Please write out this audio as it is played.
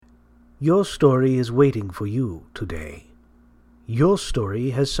Your story is waiting for you today. Your story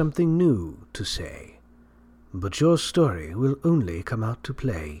has something new to say. But your story will only come out to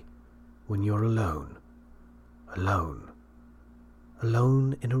play when you're alone. Alone.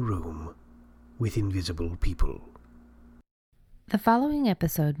 Alone in a room with invisible people. The following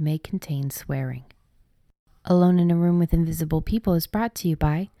episode may contain swearing. Alone in a Room with Invisible People is brought to you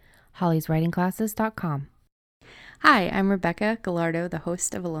by hollyswritingclasses.com. Hi, I'm Rebecca Gallardo, the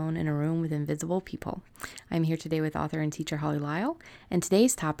host of Alone in a Room with Invisible People. I'm here today with author and teacher Holly Lyle, and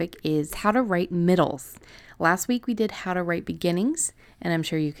today's topic is how to write middles. Last week we did how to write beginnings, and I'm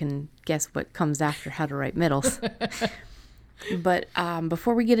sure you can guess what comes after how to write middles. But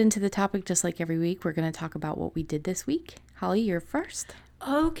before we get into the topic, just like every week, we're going to talk about what we did this week. Holly, you're first.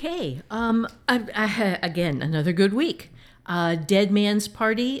 Okay. Again, another good week. Dead Man's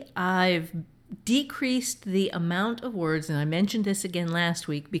Party. I've decreased the amount of words, and I mentioned this again last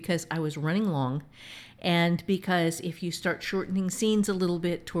week because I was running long, and because if you start shortening scenes a little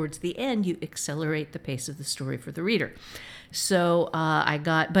bit towards the end, you accelerate the pace of the story for the reader. So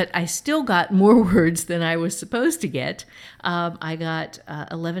but I still got more words than I was supposed to get. I got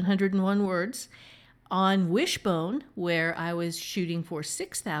 1,101 words. On Wishbone, where I was shooting for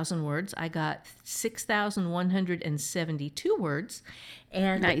 6,000 words, I got 6,172 words.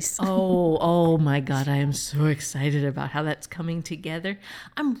 And nice. oh my God, I am so excited about how that's coming together.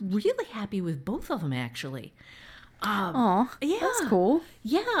 I'm really happy with both of them, actually. Yeah, that's cool.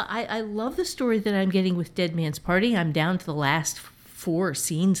 Yeah, I love the story that I'm getting with Dead Man's Party. I'm down to the last 4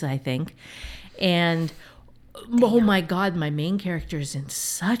 scenes, I think. And oh my God, my main character is in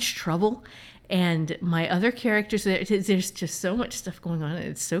such trouble. And my other characters, there's just so much stuff going on.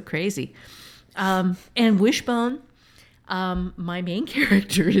 It's so crazy. And Wishbone, my main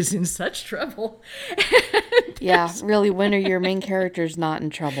character is in such trouble. Yeah, really, when are your main characters not in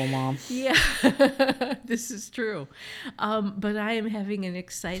trouble, Mom? Yeah, this is true. But I am having an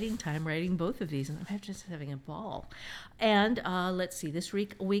exciting time writing both of these, and I'm just having a ball. And let's see, this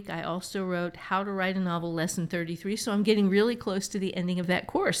week I also wrote How to Write a Novel Lesson 33, so I'm getting really close to the ending of that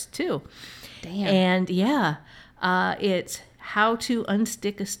course, too. Damn. And it's How to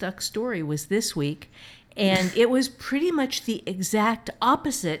Unstick a Stuck Story was this week, and it was pretty much the exact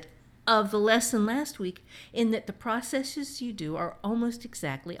opposite of the lesson last week in that the processes you do are almost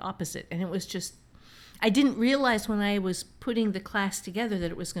exactly opposite. And it was just, I didn't realize when I was putting the class together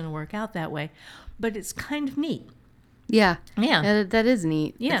that it was going to work out that way, but it's kind of neat. Yeah. Yeah. That is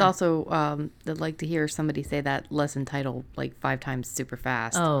neat. Yeah. It's also, I'd like to hear somebody say that lesson title like 5 times super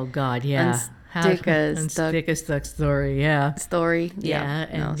fast. Oh, God, yeah. Unstick a stuck story, yeah. Story? Yeah.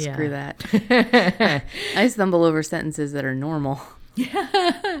 No, screw that. I stumble over sentences that are normal.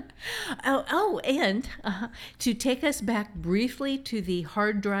 Yeah. And to take us back briefly to the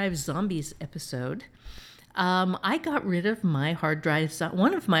hard drive zombies episode, I got rid of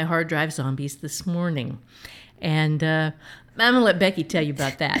one of my hard drive zombies this morning. And I'm going to let Becky tell you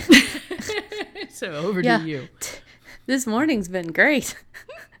about that. So over to you. This morning's been great.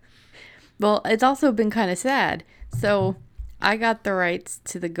 Well, it's also been kind of sad. So I got the rights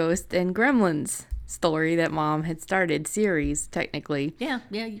to the Ghost and Gremlins story that Mom had started, series, technically. Yeah,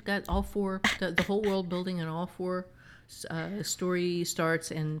 you got all 4, the whole world building and all 4 story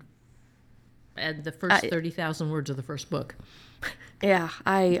starts and the first 30,000 words of the first book. Yeah,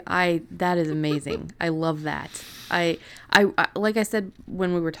 I that is amazing. I love that. I like I said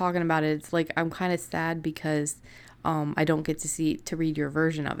when we were talking about it, it's like I'm kind of sad because I don't get to read your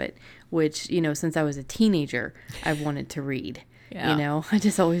version of it, which, since I was a teenager, I've wanted to read. Yeah. I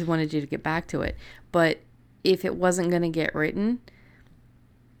just always wanted you to get back to it. But if it wasn't going to get written,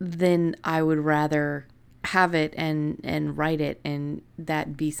 then I would rather have it and write it, and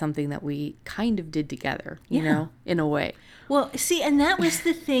that be something that we kind of did together, you know, in a way. Well, see, and that was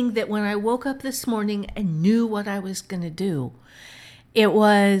the thing that when I woke up this morning and knew what I was going to do, that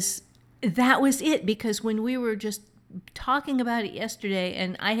was it, because when we were just talking about it yesterday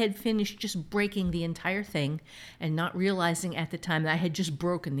and I had finished just breaking the entire thing and not realizing at the time that I had just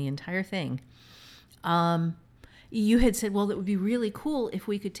broken the entire thing, you had said, well, it would be really cool if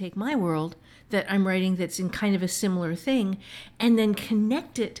we could take my world that I'm writing that's in kind of a similar thing and then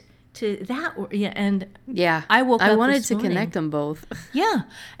connect it to that. I woke up I wanted this to morning, connect them both. Yeah.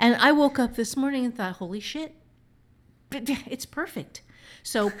 And I woke up this morning and thought, holy shit, it's perfect.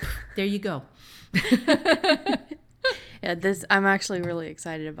 So there you go. Yeah, I'm actually really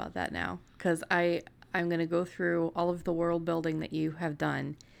excited about that now, because I'm going to go through all of the world building that you have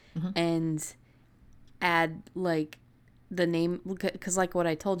done, and add like the name, because like what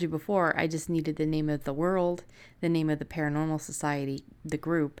I told you before, I just needed the name of the world, the name of the Paranormal Society, the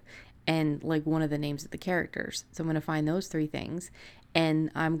group, and like one of the names of the characters. So I'm going to find those 3 things,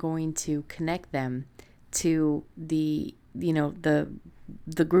 and I'm going to connect them to the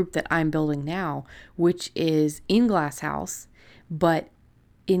group that I'm building now, which is in Glass House, but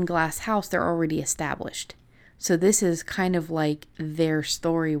in Glass House they're already established. So this is kind of like their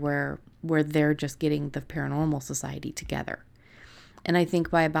story where they're just getting the Paranormal Society together. And I think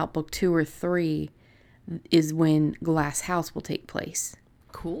by about book 2 or 3 is when Glass House will take place.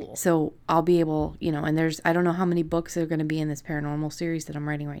 Cool. So I'll be able, and I don't know how many books are going to be in this paranormal series that I'm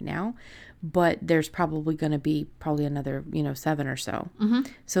writing right now, but there's probably going to be another, 7 or so. Mm-hmm.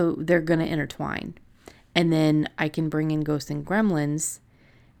 So they're going to intertwine. And then I can bring in Ghosts and Gremlins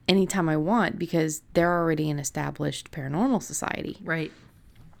anytime I want because they're already an established Paranormal Society. Right.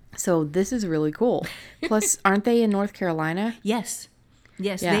 So this is really cool. Plus, aren't they in North Carolina? Yes.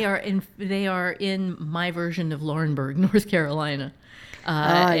 Yes, Yeah. They are in my version of Laurinburg, North Carolina.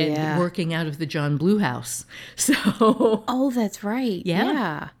 And working out of the John Blue house. So. Oh, that's right.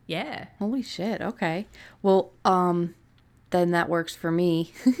 Yeah. Yeah. Holy shit. Okay. Well, then that works for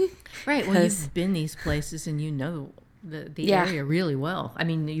me. Right. Well, you've been these places and you know the area really well. I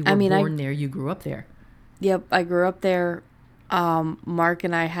mean, you were born there. You grew up there. Yep. I grew up there. Mark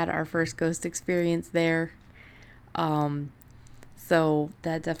and I had our first ghost experience there. So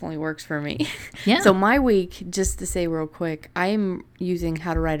that definitely works for me. Yeah. So my week, just to say real quick, I'm using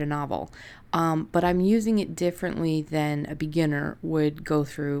How to Write a Novel. But I'm using it differently than a beginner would go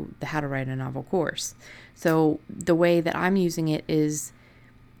through the How to Write a Novel course. So the way that I'm using it is,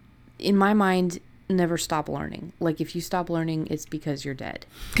 in my mind, never stop learning. Like if you stop learning, it's because you're dead.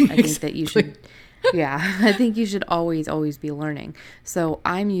 I think that you should, I think you should always be learning. So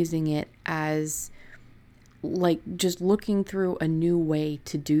I'm using it as like just looking through a new way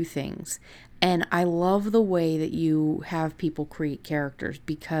to do things. And I love the way that you have people create characters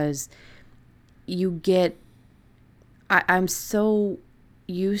because I'm so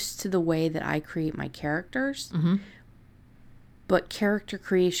used to the way that I create my characters. Mm-hmm. But character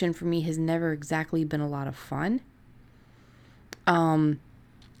creation for me has never exactly been a lot of fun.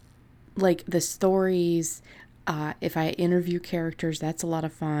 Like the stories, if I interview characters, that's a lot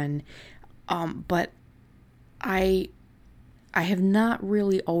of fun. But I have not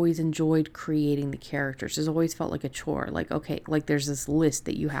really always enjoyed creating the characters. It's always felt like a chore. Like, okay, like there's this list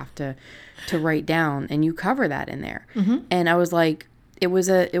that you have to write down and you cover that in there. Mm-hmm. And I was like, it was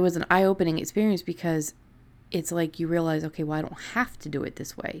an eye-opening experience because it's like you realize, okay, well, I don't have to do it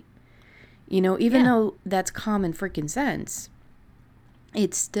this way. Even though that's common freaking sense,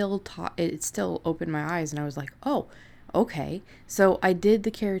 it still opened my eyes and I was like, oh, okay. So I did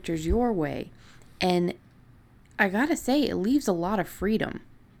the characters your way. And I gotta say, it leaves a lot of freedom.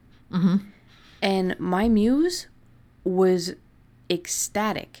 Mm-hmm. And my muse was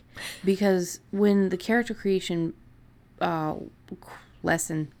ecstatic because when the character creation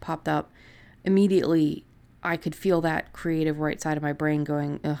lesson popped up, immediately I could feel that creative right side of my brain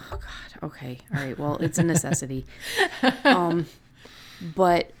going, oh, God, okay, all right, well, it's a necessity.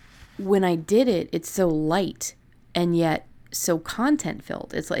 But when I did it, it's so light and yet so content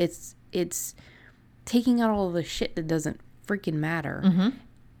filled. It's taking out all of the shit that doesn't freaking matter. Mm-hmm.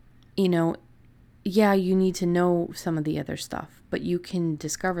 You need to know some of the other stuff, but you can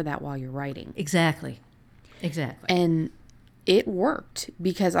discover that while you're writing. Exactly. And it worked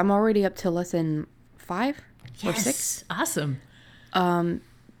because I'm already up to lesson 5 or 6. Awesome.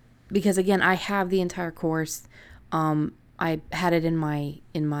 Because again, I have the entire course. I had it in my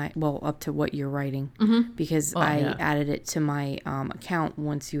up to what you're writing, mm-hmm. because I added it to my account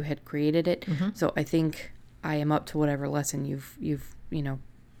once you had created it. Mm-hmm. So I think I am up to whatever lesson you've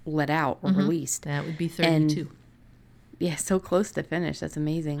let out or mm-hmm. released. That would be 32. And, so close to finish. That's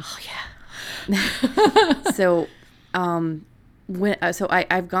amazing. Oh yeah. So,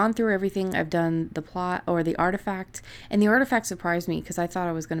 I've gone through everything. I've done the plot or the artifact, and the artifact surprised me because I thought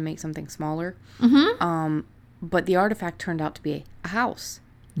I was going to make something smaller. Mm-hmm. But the artifact turned out to be a house.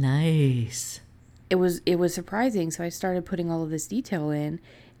 Nice. It was surprising. So I started putting all of this detail in,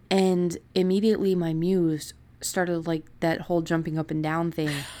 and immediately my muse started like that whole jumping up and down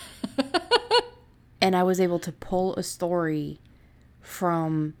thing. And I was able to pull a story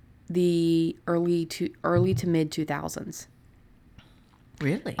from the early to mid 2000s.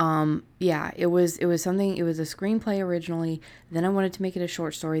 Really? It was something. It was a screenplay originally. Then I wanted to make it a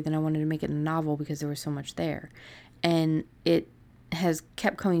short story. Then I wanted to make it a novel because there was so much there, and it has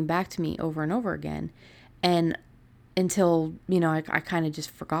kept coming back to me over and over again, and until I kind of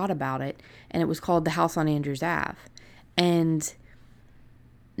just forgot about it. And it was called The House on Andrews Ave, and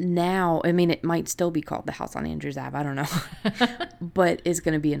now, I mean, it might still be called The House on Andrews Ave, I don't know, but it's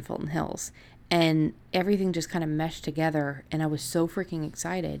going to be in Fulton Hills. And everything just kind of meshed together, and I was so freaking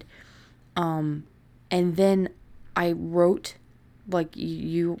excited. And then I wrote, like,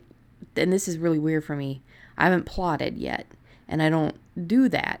 and this is really weird for me. I haven't plotted yet, and I don't do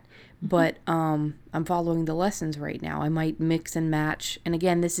that. But I'm following the lessons right now. I might mix and match. And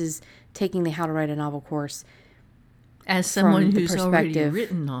again, this is taking the How to Write a Novel course. As someone who's already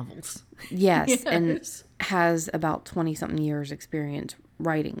written novels. Yes, Yes. and has about 20-something years experience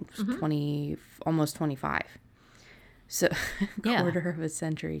writing, 20, almost 25. So, Yeah. quarter of a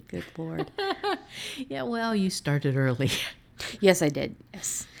century, good Lord. Yeah, well, you started early. Yes, I did,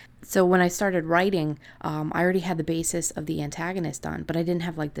 yes. So when I started writing, I already had the basis of the antagonist done, but I didn't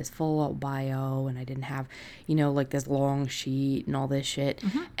have like this full out bio, and I didn't have, like this long sheet and all this shit.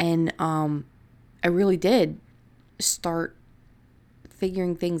 And I really did start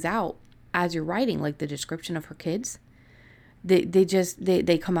figuring things out as you're writing, like the description of her kids.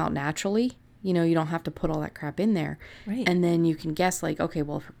 They come out naturally. You don't have to put all that crap in there. Right. And then you can guess, like, okay,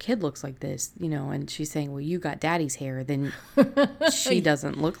 well, if her kid looks like this, and she's saying, well, you got daddy's hair, then she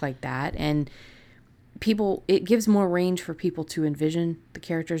doesn't look like that. And it gives more range for people to envision the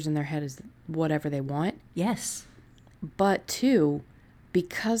characters in their head as whatever they want. Yes. But two,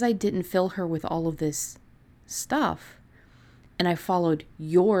 because I didn't fill her with all of this stuff, and I followed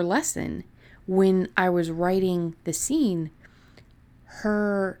your lesson, when I was writing the scene,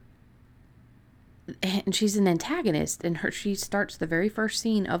 and she's an antagonist, and she starts the very first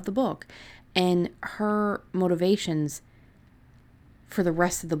scene of the book, and her motivations for the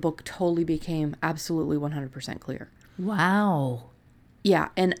rest of the book totally became absolutely 100% clear. Wow. Yeah,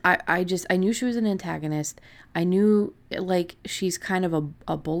 and I knew she was an antagonist. I knew, like, she's kind of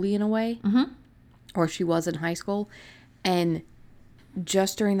a bully in a way, or she was in high school, and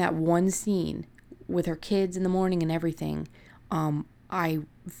just during that one scene with her kids in the morning and everything, I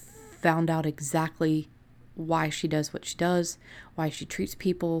found out exactly why she does what she does, why she treats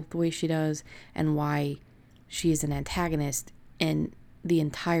people the way she does, and why she is an antagonist, and the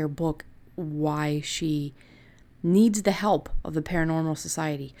entire book, why she needs the help of the paranormal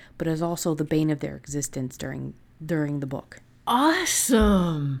society, but is also the bane of their existence during the book.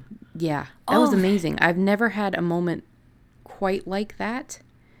 Awesome. Yeah, that was amazing. I've never had a moment quite like that.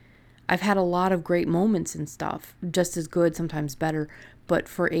 I've had a lot of great moments and stuff, just as good, sometimes better, but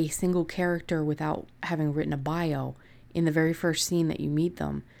for a single character without having written a bio, in the very first scene that you meet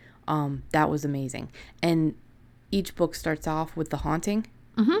them, that was amazing. And each book starts off with the haunting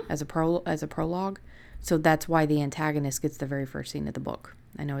as a prologue, so that's why the antagonist gets the very first scene of the book.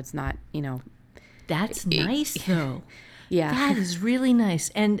 I know it's not, That's nice, though. Yeah. That is really nice.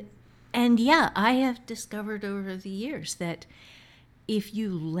 And yeah, I have discovered over the years that if you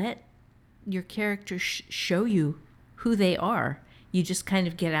let your characters show you who they are, you just kind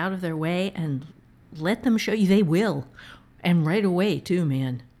of get out of their way and let them show you, they will. And right away, too,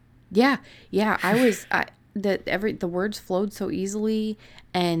 man. Yeah. The words flowed so easily,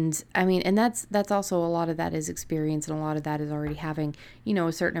 and I mean, and that's also, a lot of that is experience, and a lot of that is already having,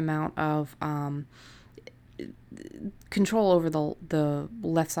 a certain amount of control over the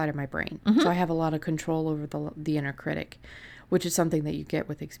left side of my brain. So I have a lot of control over the inner critic, which is something that you get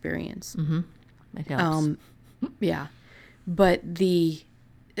with experience. It helps. Yeah, but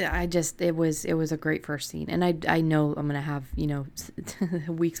it was a great first scene, and I know I'm gonna have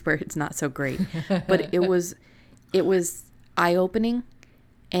weeks where it's not so great, but it was eye-opening,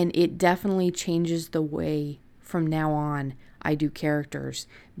 and it definitely changes the way from now on I do characters,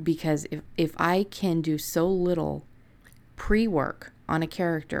 because if I can do so little pre-work on a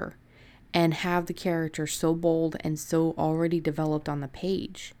character and have the character so bold and so already developed on the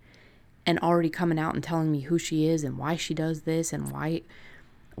page, and already coming out and telling me who she is and why she does this and why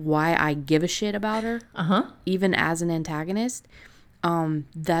I give a shit about her, even as an antagonist,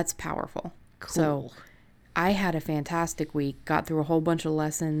 that's powerful. Cool. So I had a fantastic week, got through a whole bunch of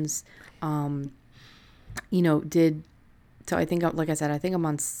lessons, so I think, like I said, I think I'm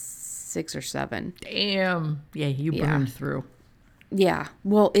on 6 or 7. Damn. Yeah, you burned through. Yeah.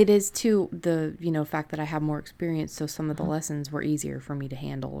 Well, it is too, the, fact that I have more experience. So some of the lessons were easier for me to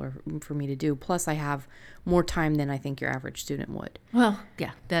handle or for me to do. Plus I have more time than I think your average student would. Well,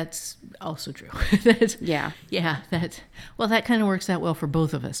 yeah, that's also true. Yeah. Yeah. That kind of works out well for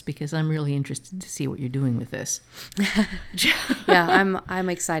both of us, because I'm really interested to see what you're doing with this. Yeah. I'm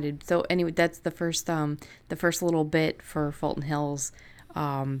excited. So anyway, that's the first little bit for Fulton Hills.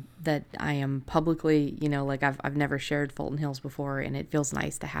 that I am publicly, like I've never shared Fulton Hills before, and it feels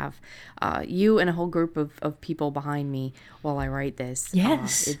nice to have you and a whole group of people behind me while I write this.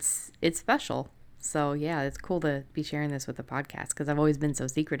 Yes. It's special. So yeah, it's cool to be sharing this with the podcast because I've always been so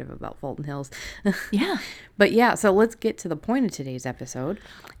secretive about Fulton Hills. Yeah. But yeah, so let's get to the point of today's episode.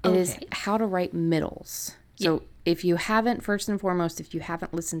 It is Okay. how to write middles. So if you haven't, first and foremost, if you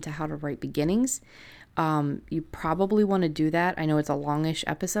haven't listened to how to write beginnings, you probably want to do that. I know it's a longish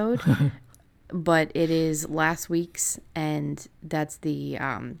episode, but it is last week's, and that's the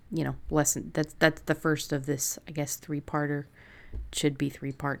lesson. That's the first of this, I guess, 3-parter. Should be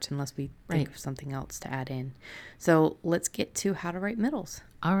 3 parts unless we think of something else to add in. So let's get to how to write middles.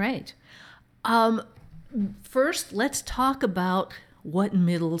 All right. First, let's talk about what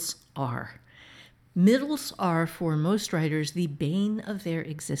middles are. Middles are, for most writers, the bane of their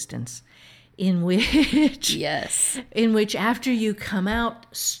existence, in which after you come out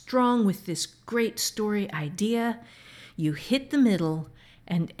strong with this great story idea, you hit the middle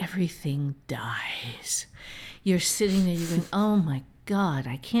and everything dies. You're sitting there, you're going, oh my God,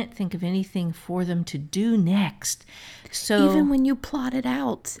 I can't think of anything for them to do next. So Even when you plot it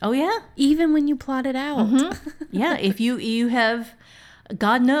out. oh yeah, Even when you plot it out. yeah. If you have,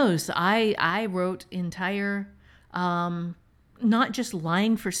 God knows, I wrote entire, not just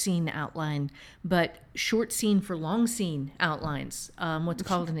line for scene outline, but short scene for long scene outlines. What's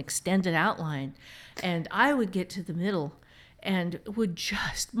called an extended outline, and I would get to the middle. And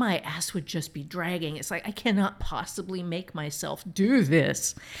my ass would just be dragging. It's like, I cannot possibly make myself do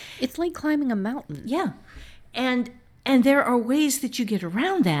this. It's like climbing a mountain. Yeah. And there are ways that you get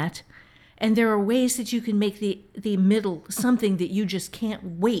around that. And there are ways that you can make the middle something that you just can't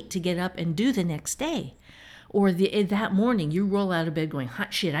wait to get up and do the next day. Or that morning you roll out of bed going,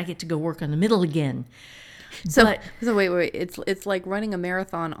 hot shit, I get to go work on the middle again. So wait. It's like running a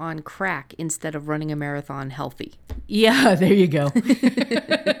marathon on crack instead of running a marathon healthy. Yeah, there you go.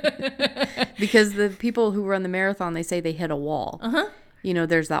 Because the people who run the marathon, they say they hit a wall.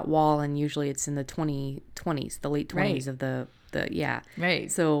 There's that wall, and usually it's in the 20s, the late 20s Right. of the yeah.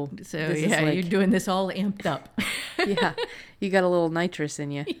 Right. So So this is yeah, like- you're doing this all amped up. yeah, you got a little nitrous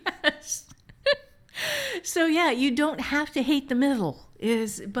in you. Yes. So yeah, you don't have to hate the middle.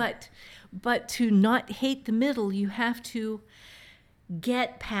 But to not hate the middle, you have to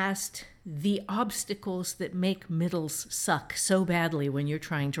get past the obstacles that make middles suck so badly when you're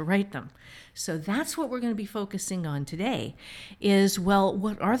trying to write them. So that's what we're going to be focusing on today is, well,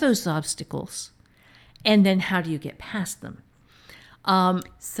 what are those obstacles? And then how do you get past them?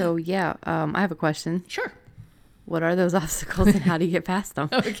 So yeah, I have a question. Sure. What are those obstacles, and how do you get past them?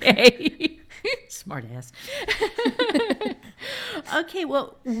 Okay. Smart ass. Okay,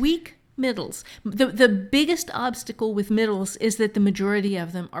 well, weak middles. The biggest obstacle with middles is that the majority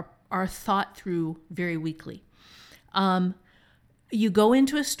of them are thought through very weakly. You go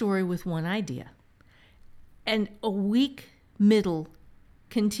into a story with one idea, and a weak middle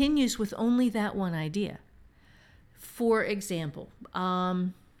continues with only that one idea. For example,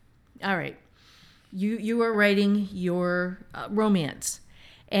 all right, you are writing your romance,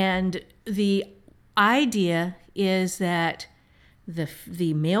 and the idea is that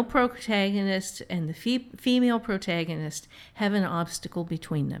the male protagonist and the female protagonist have an obstacle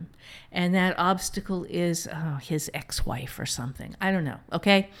between them, and that obstacle is his ex-wife or something. I don't know.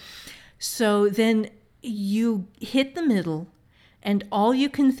 Okay, so then you hit the middle, and all you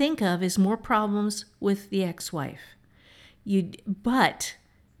can think of is more problems with the ex-wife. But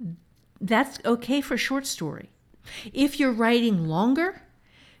that's okay for short story. If you're writing longer,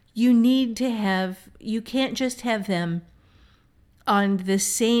 you can't just have them at the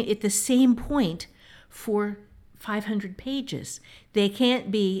same point for 500 pages. They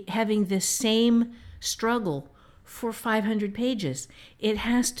can't be having the same struggle for 500 pages. It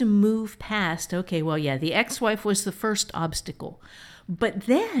has to move past, okay, well, yeah, the ex-wife was the first obstacle. But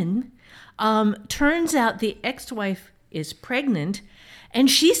then, turns out the ex-wife is pregnant, and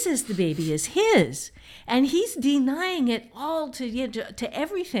she says the baby is his. And he's denying it all to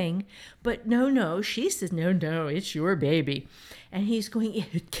everything. But no, she says, no, it's your baby. And he's going,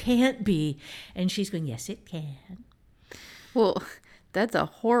 it can't be. And she's going, yes, it can. Well, that's a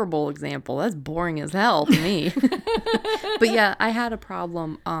horrible example. That's boring as hell to me. But yeah, I had a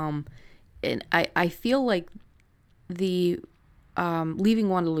problem. And I feel like the leaving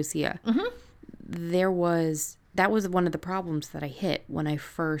Wanda Lucia, that was one of the problems that I hit when I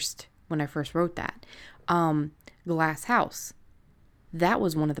first wrote that. Glass House, that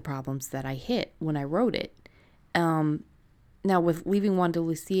was one of the problems that I hit when I wrote it. Now with Leaving Wanda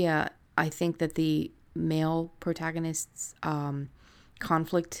Lucia, I think that the male protagonists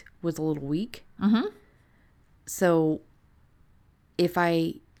conflict was a little weak. Mm-hmm. So if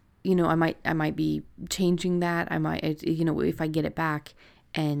I might be changing that. I might, if I get it back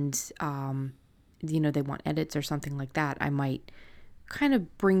and, they want edits or something like that, I might kind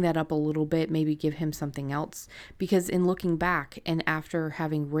of bring that up a little bit, maybe give him something else. Because in looking back and after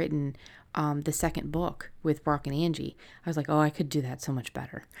having written the second book with Brock and Angie, I was like, oh, I could do that so much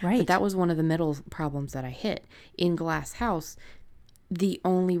better. Right. But that was one of the middle problems that I hit. In Glass House, the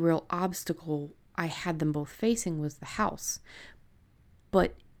only real obstacle I had them both facing was the house.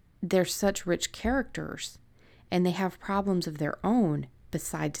 But they're such rich characters and they have problems of their own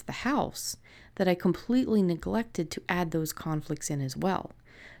besides the house that I completely neglected to add those conflicts in as well.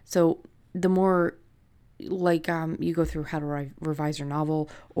 So the more you go through how to revise your novel,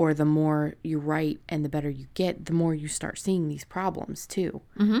 or the more you write and the better you get, the more you start seeing these problems too.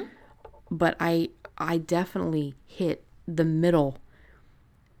 Mm-hmm. But I definitely hit the middle.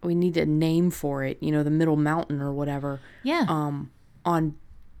 We need a name for it, the middle mountain or whatever. Yeah. On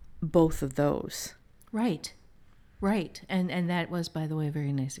both of those. Right. And that was, by the way, a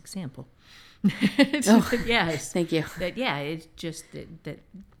very nice example. Yes. Thank you. It's just that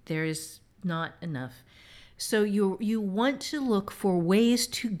there is not enough. So you want to look for ways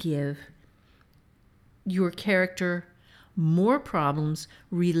to give your character more problems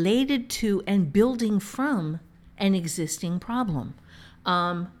related to and building from an existing problem.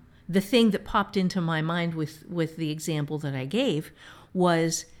 The thing that popped into my mind with the example that I gave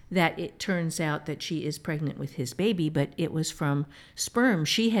was that it turns out that she is pregnant with his baby, but it was from sperm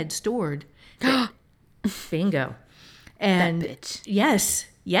she had stored. Bingo. And that bitch.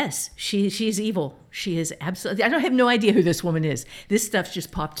 Yes, she's evil. She is absolutely. I have no idea who this woman is. This stuff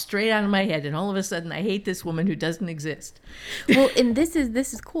just popped straight out of my head, and all of a sudden, I hate this woman who doesn't exist. Well, and this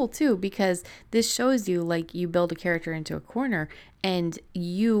is cool too, because this shows you, like, you build a character into a corner, and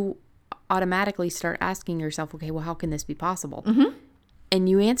you automatically start asking yourself, okay, well, how can this be possible? Mm-hmm. And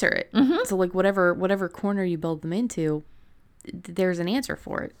you answer it. Mm-hmm. So, like, whatever corner you build them into, there's an answer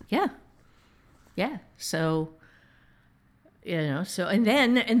for it. Yeah. So. And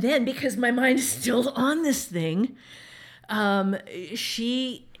then because my mind is still on this thing,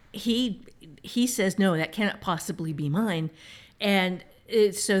 he says, no, that cannot possibly be mine. And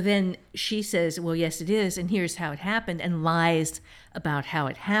so then she says, well, yes, it is. And here's how it happened, and lies about how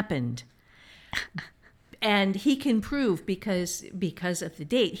it happened. And he can prove, because of the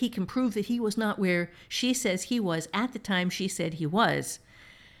date, he can prove that he was not where she says he was at the time she said he was.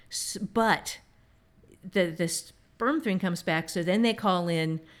 But the sperm thing comes back, so then they call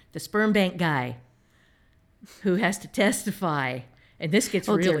in the sperm bank guy who has to testify. And this gets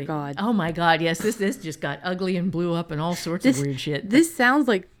dear really, God. Oh my God, yes, this just got ugly and blew up and all sorts of weird shit. This sounds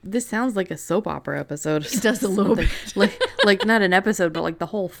like a soap opera episode. It does a little bit. like not an episode, but like the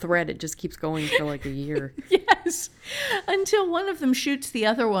whole thread, it just keeps going for like a year. Yes, until one of them shoots the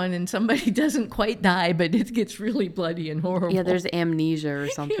other one and somebody doesn't quite die, but it gets really bloody and horrible. Yeah, there's amnesia or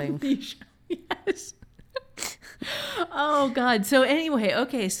something. Amnesia. Yes. Oh God. So anyway,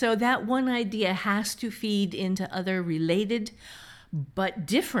 okay, so that one idea has to feed into other related but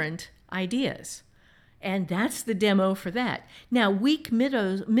different ideas. And that's the demo for that. Now, weak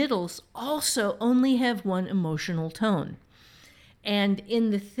middles also only have one emotional tone. And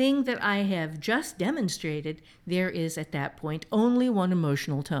in the thing that I have just demonstrated, there is at that point only one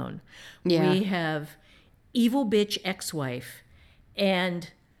emotional tone. Yeah. We have evil bitch ex-wife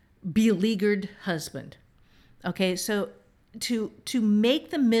and beleaguered husband. Okay, so to make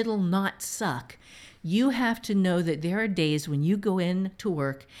the middle not suck, you have to know that there are days when you go in to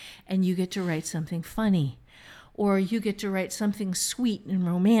work and you get to write something funny, or you get to write something sweet and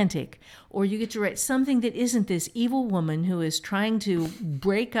romantic, or you get to write something that isn't this evil woman who is trying to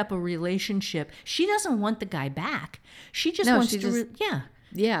break up a relationship. She doesn't want the guy back. She just wants to,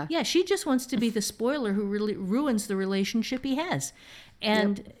 Yeah, she just wants to be the spoiler who really ruins the relationship he has.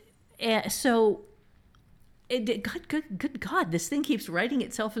 And so... Good God, this thing keeps writing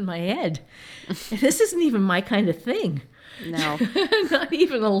itself in my head. This isn't even my kind of thing. No. Not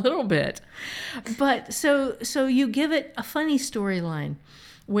even a little bit. But so you give it a funny storyline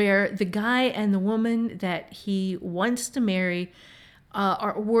where the guy and the woman that he wants to marry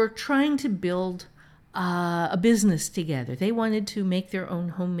were trying to build a business together. They wanted to make their own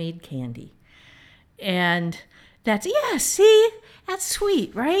homemade candy. And that's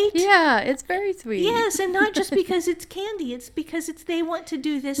sweet, right? Yeah, it's very sweet. Yes, and not just because it's candy, it's because they want to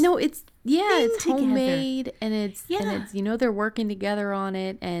do this. No, it's together. homemade, and it's they're working together on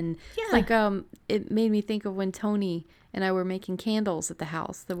it, and it's like it made me think of when Tony and I were making candles at the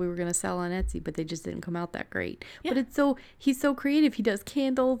house that we were going to sell on Etsy, but they just didn't come out that great. Yeah. But he's so creative. He does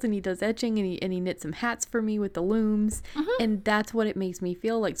candles and he does etching and he knit some hats for me with the looms. And that's what it makes me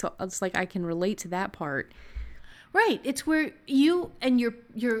feel like. So it's like I can relate to that part. Right. It's where you and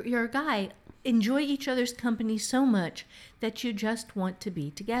your guy enjoy each other's company so much that you just want to be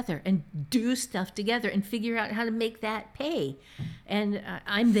together and do stuff together and figure out how to make that pay. And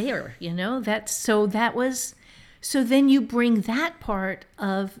I'm there, so then you bring that part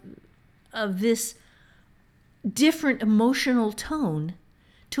of this different emotional tone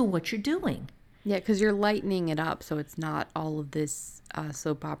to what you're doing. Yeah, because you're lightening it up, so it's not all of this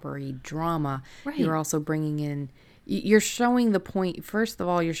soap opera-y drama. Right. You're also bringing in, you're showing the point. First of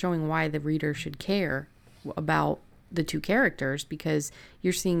all, you're showing why the reader should care about the two characters, because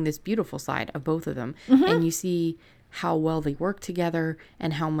you're seeing this beautiful side of both of them, and you see how well they work together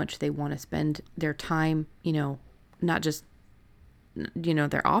and how much they want to spend their time, not just,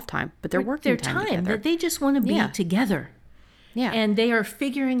 their off time, but their working time together. That they just want to be together. Yeah. And they are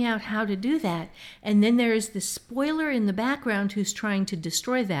figuring out how to do that. And then there is this spoiler in the background who's trying to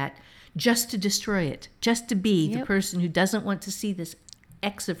destroy that, just to destroy it, just to be the person who doesn't want to see this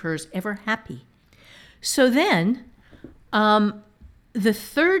ex of hers ever happy. So then, the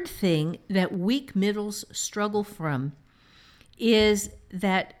third thing that weak middles struggle from is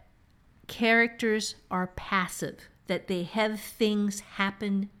that characters are passive, that they have things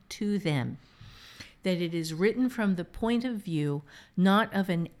happen to them, that it is written from the point of view not of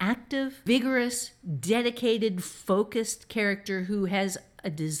an active, vigorous, dedicated, focused character who has a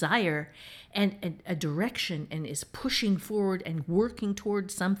desire and a direction and is pushing forward and working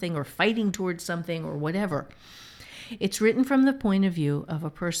towards something or fighting towards something or whatever. It's written from the point of view of a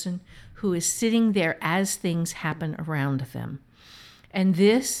person who is sitting there as things happen around them. And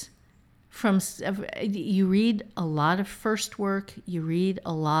this, you read a lot of first work, you read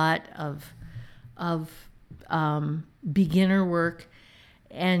a lot of beginner work,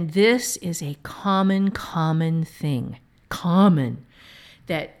 and this is a common thing.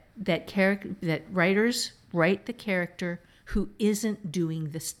 That writers write the character who isn't doing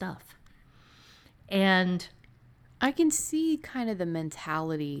the stuff. And I can see kind of the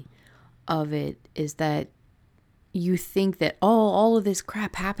mentality of it is that you think that, all of this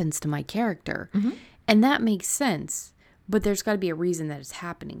crap happens to my character. And that makes sense. But there's got to be a reason that it's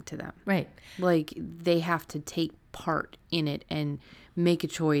happening to them. Right. Like, they have to take part in it and make a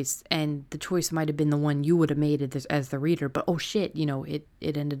choice. And the choice might have been the one you would have made as the reader. But, oh, shit,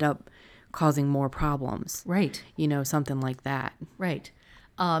 it ended up causing more problems. Right. Something like that. Right.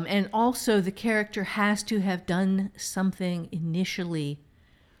 And also the character has to have done something initially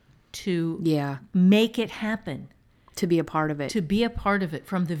to make it happen. To be a part of it. To be a part of it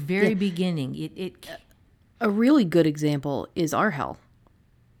from the very beginning. A really good example is Arhel.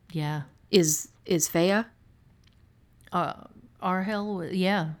 Yeah. Is Fea? Arhel,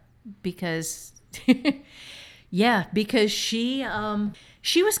 yeah. Because because she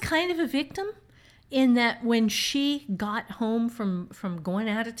was kind of a victim in that when she got home from going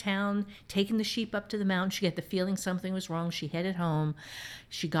out of town, taking the sheep up to the mountain, she had the feeling something was wrong. She headed home.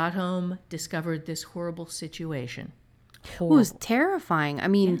 She got home, discovered this horrible situation. It was terrifying. I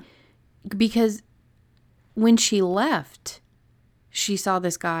mean, because when she left, she saw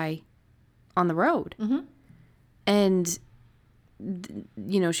this guy on the road. And,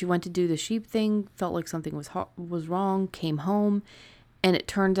 she went to do the sheep thing, felt like something was wrong, came home, and it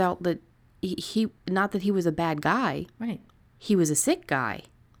turns out that he not that he was a bad guy. Right. He was a sick guy.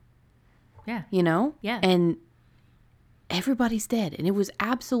 Yeah. Yeah. And everybody's dead. And it was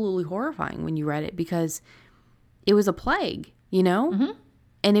absolutely horrifying when you read it because it was a plague, And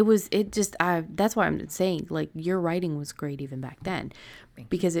that's why I'm saying, like, your writing was great even back then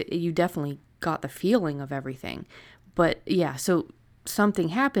because you definitely got the feeling of everything. But yeah, so something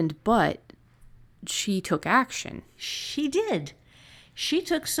happened, but she took action. She did. She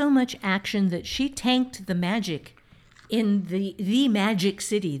took so much action that she tanked the magic in the magic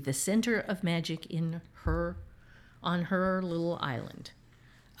city, the center of magic on her little island.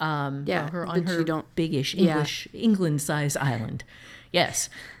 On her big-ish England-sized island. Yes.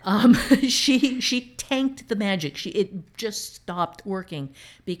 She tanked the magic. It just stopped working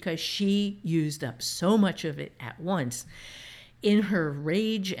because she used up so much of it at once in her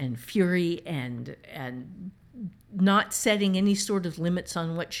rage and fury and not setting any sort of limits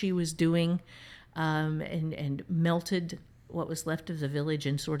on what she was doing, and melted what was left of the village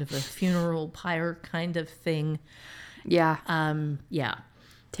in sort of a funeral pyre kind of thing. Yeah.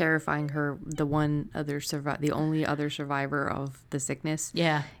 terrifying her, the only other survivor of the sickness.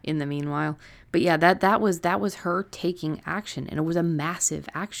 Yeah. In the meanwhile, but yeah, that was her taking action, and it was a massive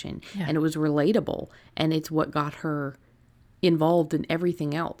action, and it was relatable, and it's what got her involved in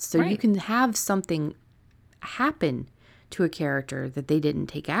everything else. So you can have something happen to a character that they didn't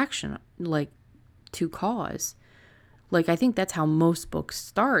take action like to cause. Like, I think that's how most books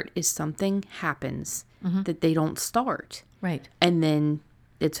start, is something happens that they don't start. Right. And then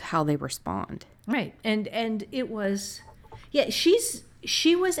it's how they respond. Right. And it was,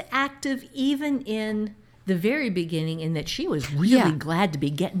 she was active even in the very beginning, in that she was really glad to be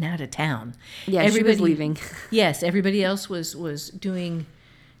getting out of town. Yeah, she was leaving. Yes, everybody else was doing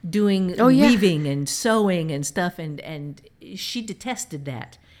weaving and sewing and stuff, and she detested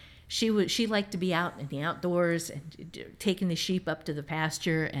that. She liked to be out in the outdoors and taking the sheep up to the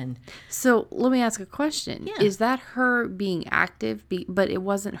pasture. And so let me ask a question. Yeah. Is that her being active, but it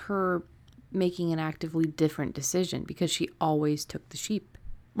wasn't her making an actively different decision, because she always took the sheep?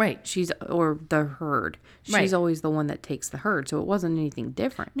 Right. Or the herd. She's always the one that takes the herd. So it wasn't anything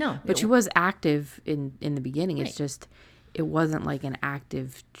different. No. But she was active in the beginning. It's just, it wasn't like an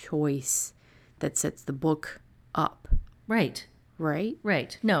active choice that sets the book up. Right. Right?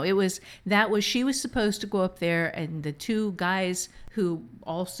 Right. No, she was supposed to go up there, and the two guys who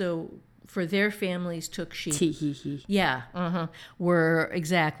also, for their families, took sheep. Yeah.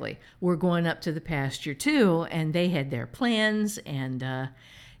 We're going up to the pasture too, and they had their plans, and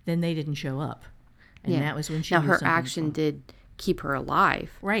then they didn't show up. And that was when she Now, her action did keep her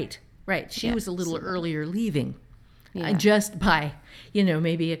alive. Right. She was a little earlier leaving. Just by,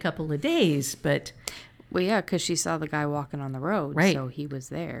 maybe a couple of days, but... Well, yeah, because she saw the guy walking on the road, right. So he was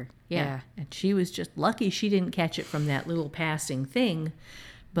there. Yeah, and she was just lucky she didn't catch it from that little passing thing.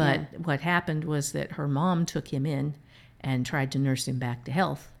 But what happened was that her mom took him in and tried to nurse him back to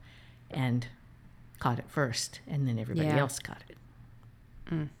health, and caught it first, and then everybody else caught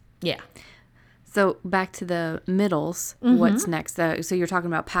it. Yeah. So back to the middles. What's next? So you're talking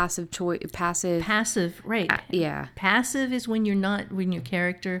about passive, right? Yeah. Passive is when your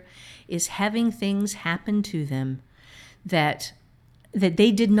character is having things happen to them that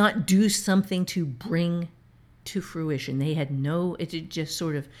they did not do something to bring to fruition. They had it just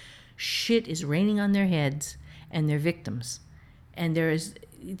sort of, shit is raining on their heads, and they're victims, and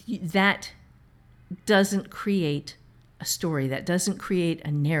that doesn't create a story. That doesn't create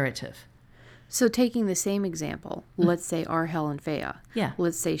a narrative. So taking the same example, let's say our Helen Fea. Yeah.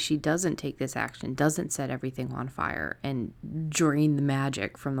 Let's say she doesn't take this action, doesn't set everything on fire and drain the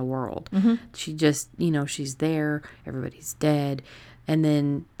magic from the world. She just, she's there, everybody's dead, and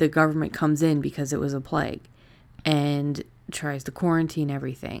then the government comes in because it was a plague and tries to quarantine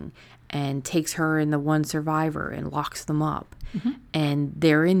everything and takes her and the one survivor and locks them up. And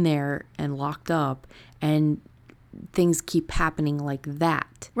they're in there and locked up, and things keep happening like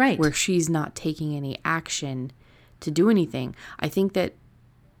that, right? Where she's not taking any action to do anything. I think that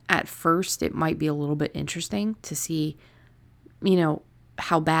at first it might be a little bit interesting to see,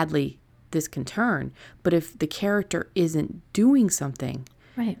 how badly this can turn. But if the character isn't doing something,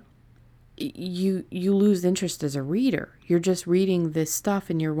 right, you lose interest as a reader. You're just reading this stuff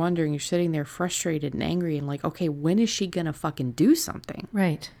and you're wondering, you're sitting there frustrated and angry and like, okay, when is she gonna fucking do something?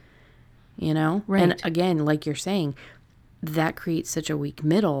 Right. Right. And again, like you're saying, that creates such a weak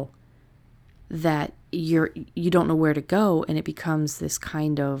middle that you don't know where to go, and it becomes this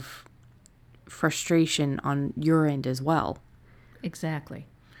kind of frustration on your end as well. Exactly.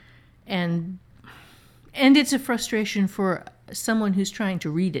 And it's a frustration for someone who's trying to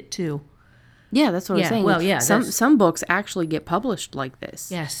read it too. Yeah, that's what I'm saying. Well, yeah, some books actually get published like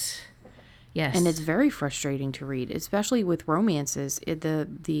this. Yes. And it's very frustrating to read, especially with romances.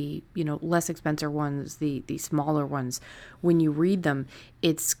 The less expensive ones, the smaller ones. When you read them,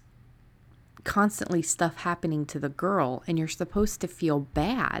 it's constantly stuff happening to the girl, and you're supposed to feel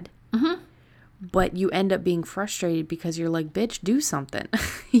bad. But you end up being frustrated because you're like, bitch, do something.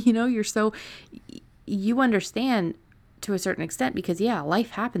 You understand to a certain extent because,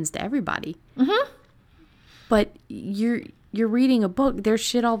 life happens to everybody. But you're reading a book. There's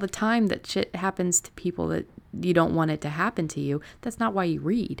shit all the time that shit happens to people that you don't want it to happen to you. That's not why you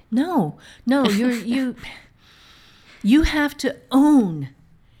read. No, you have to own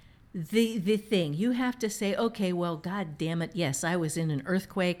the thing. You have to say, okay, well, God damn it, yes, I was in an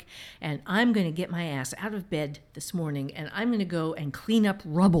earthquake, and I'm going to get my ass out of bed this morning, and I'm going to go and clean up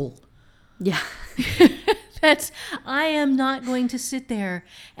rubble. Yeah. I am not going to sit there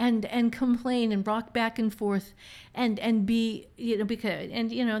and complain and rock back and forth and be, because,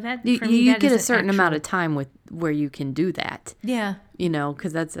 that for me, you that get is a certain amount of time where you can do that. Yeah.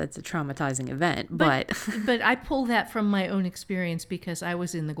 Because that's a traumatizing event. But but I pull that from my own experience because I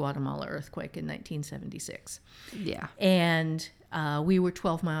was in the Guatemala earthquake in 1976. yeah. And we were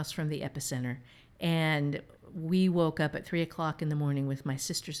 12 miles from the epicenter. And we woke up at 3 o'clock in the morning with my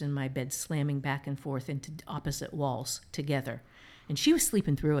sisters in my bed slamming back and forth into opposite walls together. And she was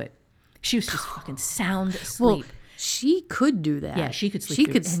sleeping through it. She was just fucking sound asleep. Well, she could do that. Yeah, she could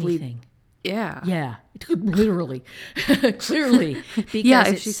sleep through anything. Yeah. Yeah, literally, clearly. Because Yeah,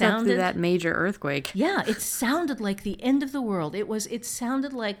 if it she slept sounded, through that major earthquake. Yeah, it sounded like the end of the world. It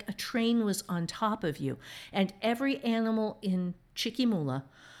sounded like a train was on top of you. And every animal in Chiquimula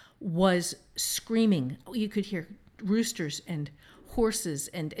was screaming. You could hear roosters and horses,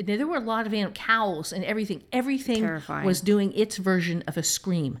 and there were a lot of cows and everything. Everything Terrifying. was doing its version of a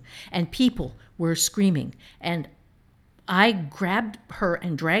scream, and people were screaming. And I grabbed her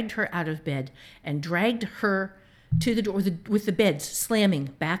and dragged her out of bed and dragged her to the door with the beds slamming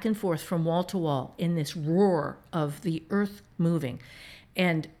back and forth from wall to wall in this roar of the earth moving.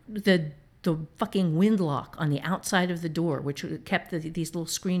 And the fucking windlock on the outside of the door, which kept these little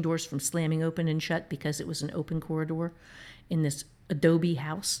screen doors from slamming open and shut because it was an open corridor in this adobe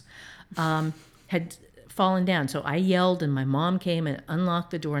house, had fallen down. So I yelled and my mom came and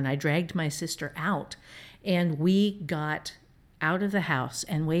unlocked the door and I dragged my sister out. And we got out of the house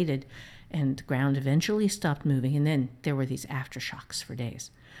and waited, and the ground eventually stopped moving. And then there were these aftershocks for days.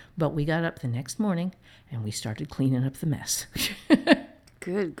 But we got up the next morning and we started cleaning up the mess.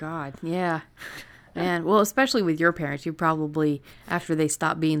 Good God. Yeah. And well, especially with your parents, you probably, after they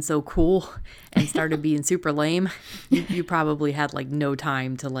stopped being so cool and started being super lame, you probably had like no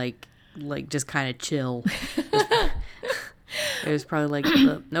time to like just kind of chill. It was probably like,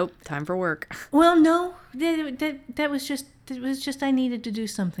 nope, time for work. Well, no, that was just I needed to do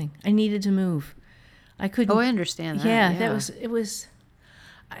something. I needed to move. I couldn't. Oh, I understand that. Yeah, Yeah. it was,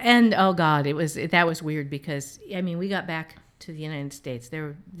 and oh God, that was weird because I mean we got back to the United States.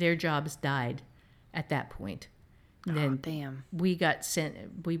 Their jobs died at that point. And then damn. we got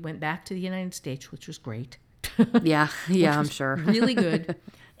sent. We went back to the United States, which was great. Yeah, I'm sure. Really good,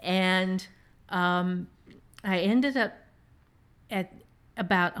 and I ended up at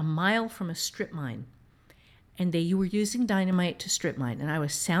about a mile from a strip mine, and you were using dynamite to strip mine, and I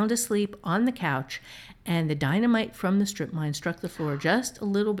was sound asleep on the couch, and the dynamite from the strip mine struck the floor just a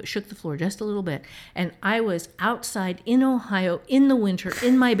little bit, shook the floor just a little bit, and I was outside in Ohio in the winter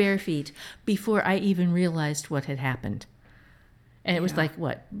in my bare feet before I even realized what had happened. And it was like,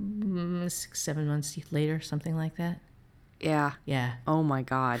 what, 6-7 months later, something like that? Yeah. Yeah. Oh my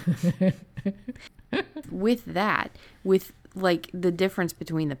God. With like the difference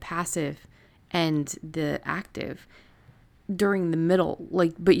between the passive and the active during the middle,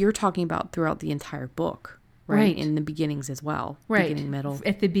 like, but you're talking about throughout the entire book, right? In the beginnings as well. Right. Beginning, middle.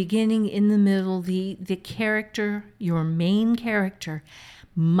 At the beginning, in the middle, the character, your main character,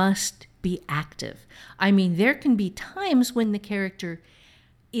 must be active. I mean, there can be times when the character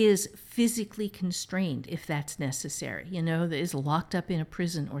is physically constrained, if that's necessary, that is locked up in a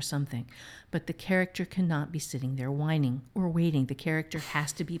prison or something. But the character cannot be sitting there whining or waiting. The character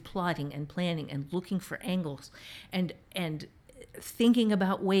has to be plotting and planning and looking for angles and thinking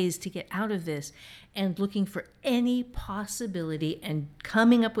about ways to get out of this and looking for any possibility and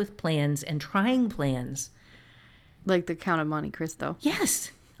coming up with plans and trying plans. Like the Count of Monte Cristo.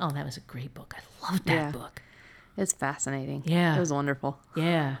 Yes. Oh, that was a great book. I loved that book. It's fascinating. Yeah. It was wonderful.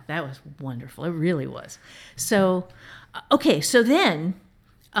 Yeah, that was wonderful. It really was. So, okay, so then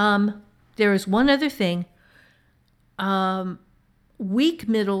there is one other thing. Weak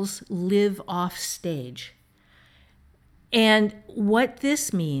middles live off stage. And what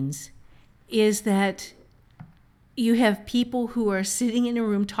this means is that you have people who are sitting in a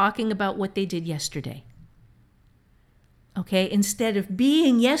room talking about what they did yesterday. Okay, instead of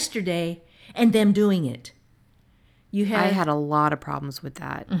being yesterday and them doing it. I had a lot of problems with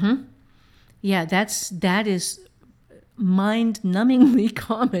that. Mm-hmm. Yeah, that is mind-numbingly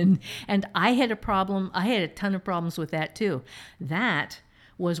common. And I had a ton of problems with that too. That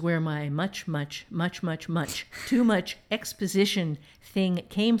was where my much too much exposition thing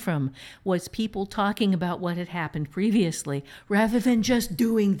came from, was people talking about what had happened previously rather than just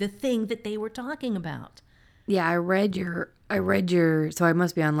doing the thing that they were talking about. Yeah, I read your, so I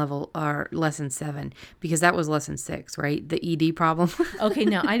must be on lesson 7, because that was lesson 6, right? The ED problem. Okay,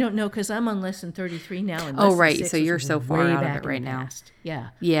 now I don't know, because I'm on lesson 33 now. And right. So you're so far out of it right now. Yeah.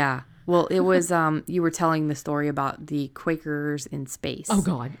 Yeah. Well, it was, you were telling the story about the Quakers in space. Oh,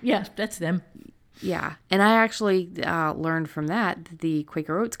 God. Yeah, that's them. Yeah. And I actually learned from that the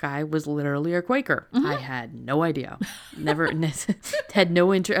Quaker Oats guy was literally a Quaker. I had no idea. Never had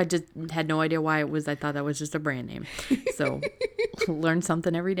no interest. I just had no idea why it was. I thought that was just a brand name. So learn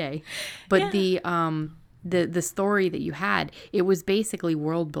something every day. But the story that you had, it was basically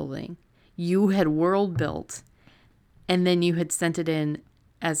world building. You had world built and then you had sent it in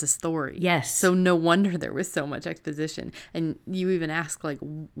as a story. Yes. So no wonder there was so much exposition. And you even asked, like,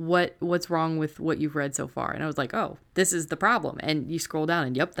 what's wrong with what you've read so far? And I was like, oh, this is the problem. And you scroll down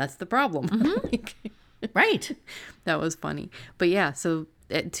and, yep, that's the problem. Right. That was funny. But yeah, so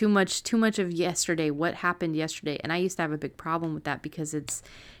too much of yesterday, what happened yesterday. And I used to have a big problem with that because it's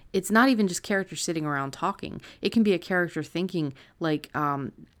not even just characters sitting around talking. It can be a character thinking, like,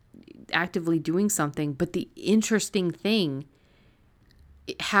 actively doing something. But the interesting thing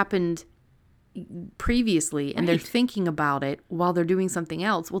happened previously and they're thinking about it while they're doing something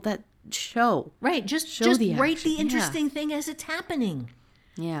else. Well, that show. Right. Just the write action. the interesting thing as it's happening.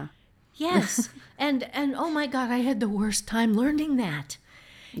 Yeah. Yes. and oh my God, I had the worst time learning that.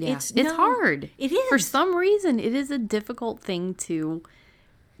 Yeah. It's hard. It is. For some reason, it is a difficult thing to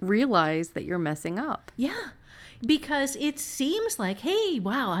realize that you're messing up. Yeah. Because it seems like, hey,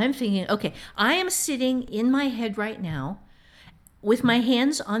 wow, I'm thinking, okay, I am sitting in my head right now with my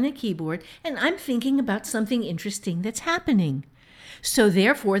hands on the keyboard, and I'm thinking about something interesting that's happening. So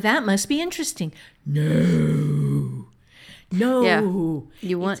therefore, that must be interesting. No. Yeah.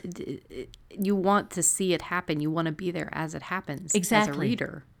 You want to see it happen. You want to be there as it happens. Exactly. As a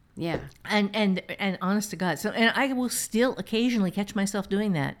reader. Yeah. And honest to God. So, and I will still occasionally catch myself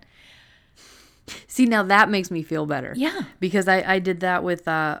doing that. See, now that makes me feel better. Yeah. Because I did that with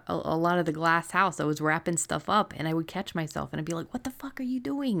a lot of the Glass House. I was wrapping stuff up and I would catch myself and I'd be like, what the fuck are you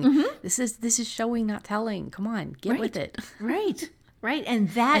doing? Mm-hmm. This is showing, not telling. Come on, get with it. Right. Right. And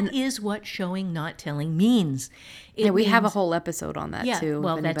that is what showing, not telling means. We have a whole episode on that too.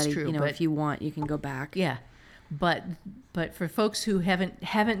 Well, if that's anybody, true. But, if you want, you can go back. Yeah. But for folks who haven't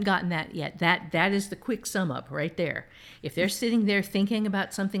gotten that yet, that is the quick sum up right there. If they're sitting there thinking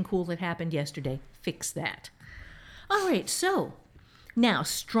about something cool that happened yesterday, fix that. All right, so now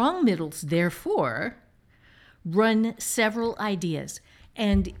strong middles, therefore, run several ideas.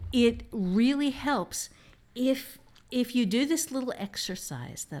 And it really helps if you do this little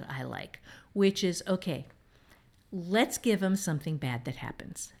exercise that I like, which is, okay, let's give them something bad that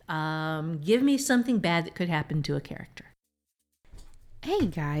happens. Give me something bad that could happen to a character. Hey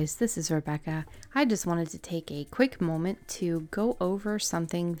guys, this is Rebecca. I just wanted to take a quick moment to go over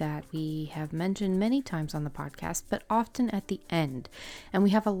something that we have mentioned many times on the podcast, but often at the end. And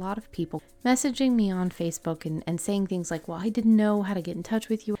we have a lot of people messaging me on Facebook and saying things like, well, I didn't know how to get in touch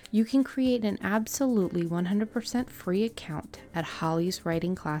with you. You can create an absolutely 100% free account at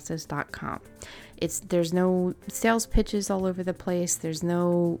hollyswritingclasses.com. There's no sales pitches all over the place. There's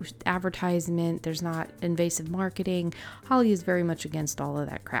no advertisement. There's not invasive marketing. Holly is very much against all of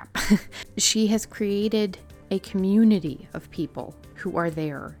that crap. She has created a community of people who are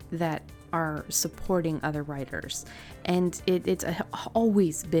there that are supporting other writers. And it's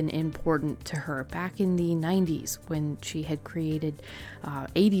always been important to her. Back in the 90s when she had created,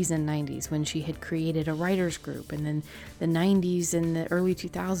 80s and 90s when she had created a writers group, and then the 90s and the early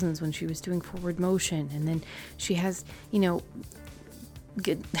 2000s when she was doing Forward Motion, and then she has,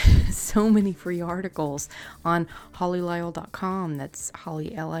 get so many free articles on hollylyle.com. That's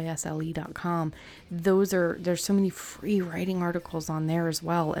hollylisle.com. There's so many free writing articles on there as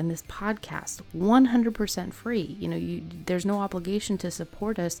well. And this podcast, 100% free. There's no obligation to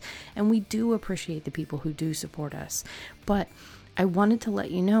support us, and we do appreciate the people who do support us. But I wanted to let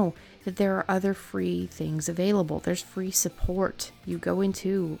you know that there are other free things available. There's free support. You go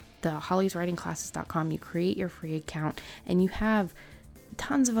into the hollyswritingclasses.com, you create your free account, and you have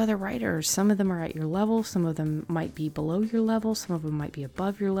tons of other writers. Some of them are at your level, some of them might be below your level, some of them might be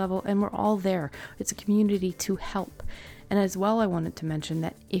above your level, and we're all there. It's a community to help. And as well, I wanted to mention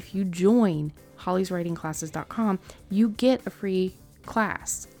that if you join hollyswritingclasses.com, you get a free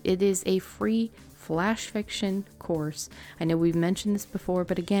class. It is a free flash fiction course. I know we've mentioned this before,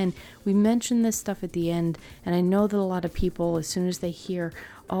 but again, we mention this stuff at the end, and I know that a lot of people, as soon as they hear,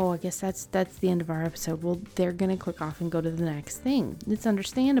 oh, I guess that's the end of our episode, well, they're going to click off and go to the next thing. It's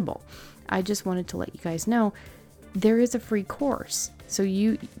understandable. I just wanted to let you guys know there is a free course. So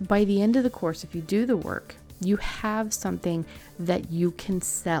by the end of the course, if you do the work, you have something that you can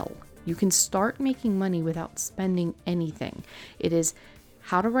sell. You can start making money without spending anything. It is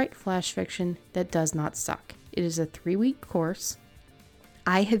how to write flash fiction that does not suck. It is a 3-week course.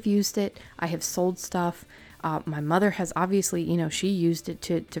 I have used it. I have sold stuff. My mother has obviously, she used it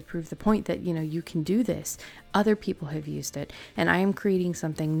to prove the point that, you can do this. Other people have used it. And I am creating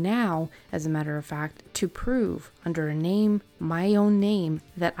something now, as a matter of fact, to prove under a name, my own name,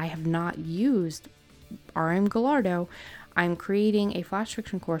 that I have not used R.M. Gallardo. I'm creating a flash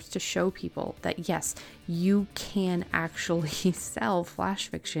fiction course to show people that, yes, you can actually sell flash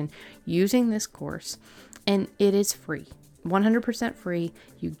fiction using this course. And it is free. 100% free.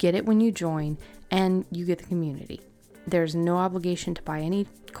 You get it when you join, and you get the community. There's no obligation to buy any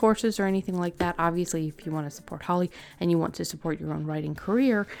courses or anything like that. Obviously, if you want to support Holly and you want to support your own writing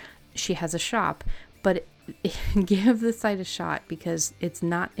career, she has a shop. But give the site a shot, because it's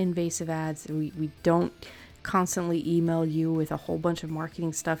not invasive ads. We don't constantly email you with a whole bunch of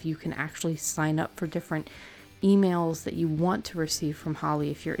marketing stuff. You can actually sign up for different emails that you want to receive from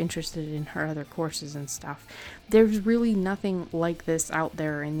Holly if you're interested in her other courses and stuff. There's really nothing like this out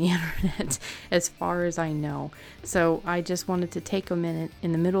there in the internet as far as I know. So I just wanted to take a minute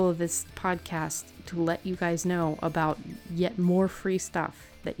in the middle of this podcast to let you guys know about yet more free stuff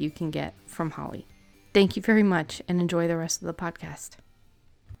that you can get from Holly. Thank you very much, and enjoy the rest of the podcast.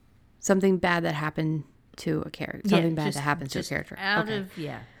 Something bad that happened to a character. Something bad that happens to a character.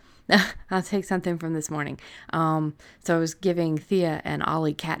 I'll take something from this morning. So I was giving Thea and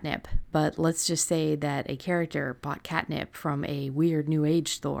Ollie catnip, but let's just say that a character bought catnip from a weird new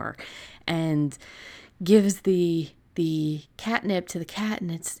age store and gives the catnip to the cat,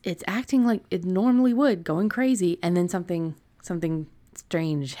 and it's acting like it normally would, going crazy, and then something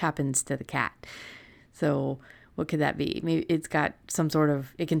strange happens to the cat. So what could that be? Maybe it's got some sort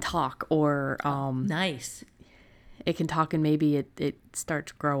of, it can talk, or nice. It can talk, and maybe it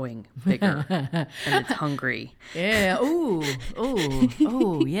starts growing bigger and it's hungry. Yeah.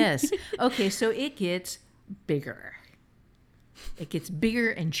 Oh, yes. Okay, so it gets bigger. It gets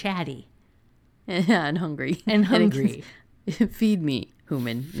bigger and chatty. Yeah, and hungry. And hungry. Feed me,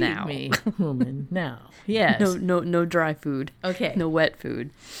 human, now. Feed me, human, now. Yes. No dry food. Okay. No wet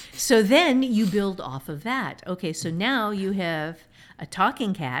food. So then you build off of that. Okay, so now you have a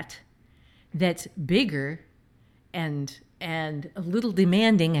talking cat that's bigger and a little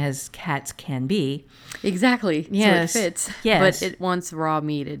demanding, as cats can be. Exactly. Yes. So it fits. Yes. But it wants raw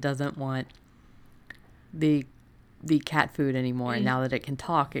meat. It doesn't want the cat food anymore. And now that it can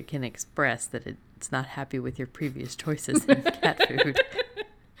talk, it can express that it's not happy with your previous choices in cat food.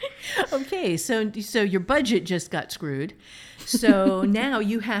 Okay, so your budget just got screwed. So now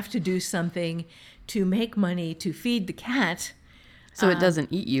you have to do something to make money to feed the cat. So it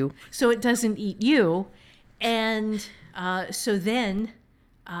doesn't eat you. So it doesn't eat you. And so then,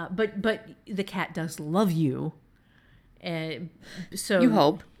 but the cat does love you. So you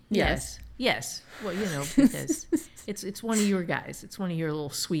hope. Yes. Well, because it's one of your guys. It's one of your little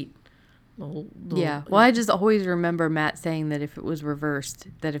sweet little. Yeah. Well, I just always remember Matt saying that if it was reversed,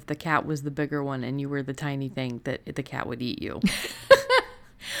 that if the cat was the bigger one and you were the tiny thing, that the cat would eat you.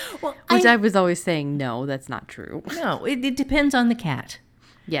 Well, which I was always saying, no, that's not true. No, it depends on the cat.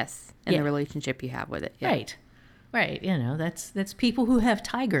 Yes. And the relationship you have with it. Yeah. Right. That's people who have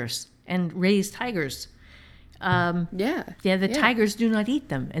tigers and raise tigers. The tigers do not eat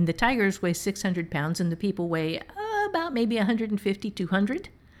them. And the tigers weigh 600 pounds and the people weigh about maybe 150, 200.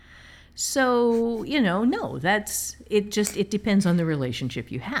 So, no, it depends on the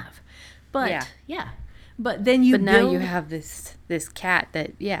relationship you have. But, But then now you have this cat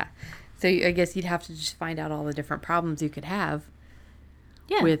that, So I guess you'd have to just find out all the different problems you could have.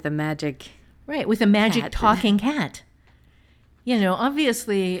 Yeah. With a magic. Right, with a magic talking cat.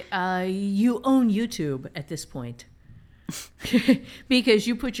 Obviously, you own YouTube at this point. Because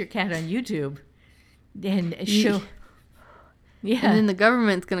you put your cat on YouTube and show. Yeah. And then the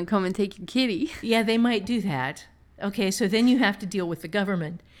government's going to come and take your kitty. Yeah, they might do that. Okay, so then you have to deal with the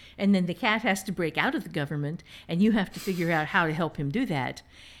government. And then the cat has to break out of the government, and you have to figure out how to help him do that.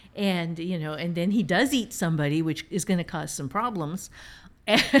 And, and then he does eat somebody, which is going to cause some problems.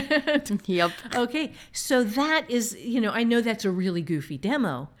 Yep. Okay, so that is, I know that's a really goofy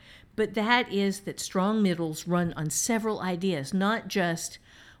demo, but that is that Strong Middles run on several ideas, not just,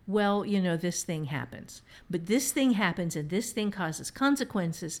 this thing happens. But this thing happens, and this thing causes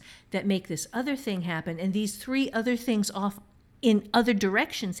consequences that make this other thing happen, and these three other things off in other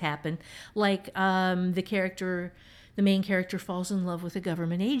directions happen, like the main character falls in love with a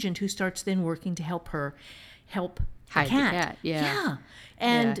government agent who starts then working to help hide the cat. Yeah.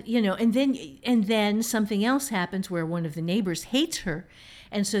 And, and then something else happens where one of the neighbors hates her.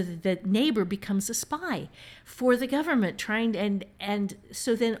 And so the neighbor becomes a spy for the government and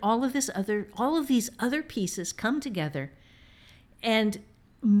so then all of these other pieces come together. And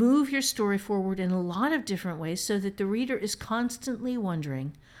move your story forward in a lot of different ways so that the reader is constantly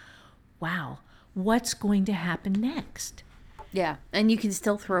wondering, wow, what's going to happen next? Yeah, and you can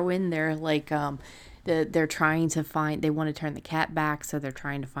still throw in there like they're trying to find, they want to turn the cat back, so they're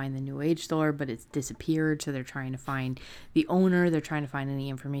trying to find the New Age store, but it's disappeared, so they're trying to find the owner, they're trying to find any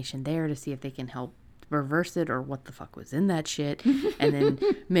information there to see if they can help reverse it or what the fuck was in that shit. And then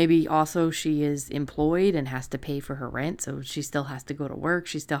maybe also she is employed and has to pay for her rent, so she still has to go to work,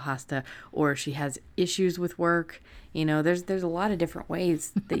 she still has to, or she has issues with work. You know, there's a lot of different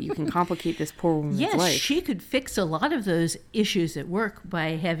ways that you can complicate this poor woman's Yes, life. she could fix a lot of those issues at work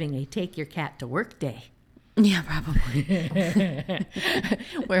by having a take your cat to work day. Yeah, probably.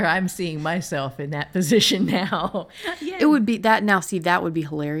 Where I'm seeing myself in that position now. Yeah. It would be that now. See, that would be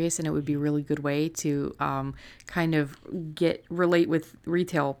hilarious, and it would be a really good way to kind of relate with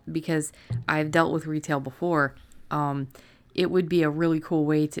retail, because I've dealt with retail before. It would be a really cool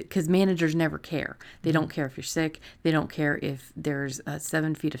way to, because managers never care. They don't care if you're sick. They don't care if there's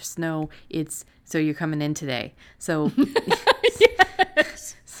 7 feet of snow. It's, so you're coming in today. So,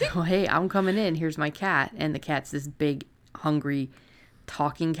 Yes. so hey, I'm coming in. Here's my cat, and the cat's this big, hungry,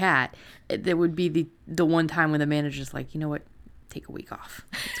 talking cat. There would be the one time when the manager's like, you know what, take a week off.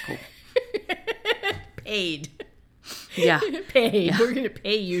 It's cool. Paid. Yeah. Paid. Yeah. We're going to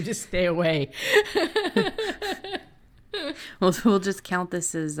pay you to stay away. We'll just count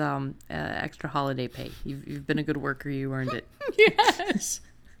this as extra holiday pay. You've been a good worker. You earned it. Yes.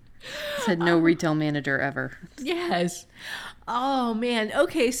 Said no retail manager ever. Yes. Oh, man.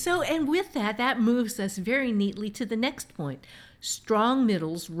 Okay, so, and with that moves us very neatly to the next point. Strong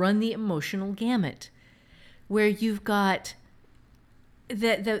middles run the emotional gamut, where you've got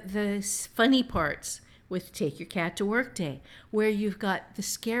the funny parts with Take Your Cat to Work Day, where you've got the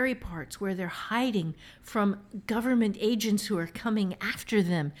scary parts where they're hiding from government agents who are coming after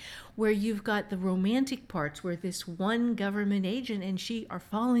them, where you've got the romantic parts where this one government agent and she are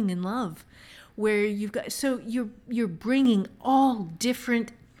falling in love, where you've got, so you're bringing all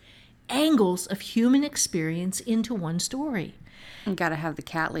different angles of human experience into one story. You gotta have the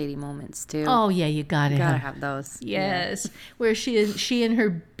cat lady moments too. Oh yeah, you gotta have those. Yes, where she and her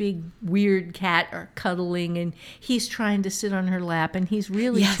big weird cat are cuddling, and he's trying to sit on her lap, and he's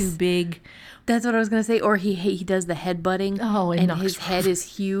really Yes. too big. That's what I was gonna say. Or he does the head butting. Oh, and and knocks his her head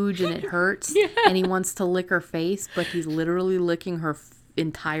is huge and it hurts. Yeah. And he wants to lick her face, but he's literally licking her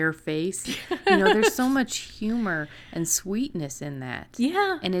entire face. You know, there's so much humor and sweetness in that.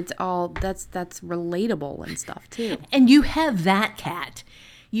 Yeah, And it's all that's relatable and stuff too. and you have that cat.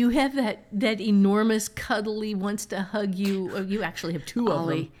 You have that enormous cuddly wants to hug you. Or you actually have two of them.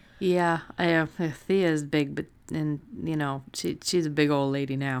 Ollie. Yeah, Thea's big, but and you know she's a big old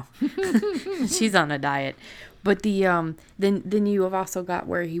lady now. She's on a diet, but then you have also got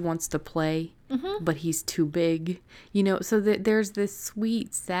where he wants to play, but he's too big. You know, so there's this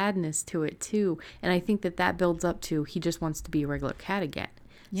sweet sadness to it too, and I think that builds up to he just wants to be a regular cat again.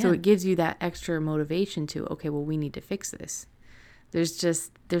 So Yeah. it gives you that extra motivation to, okay, well, we need to fix this.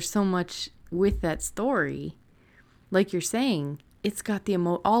 There's so much with that story, like you're saying. It's got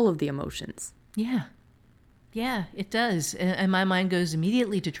all of the emotions. Yeah. Yeah, it does. And my mind goes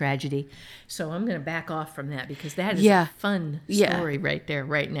immediately to tragedy. So I'm going to back off from that because that is Yeah. a fun Yeah. story right there,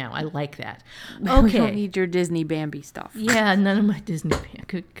 right now. I like that. We don't Okay. need your Disney Bambi stuff. Yeah, none of my Disney.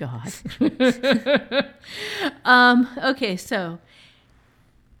 Good God. Okay, so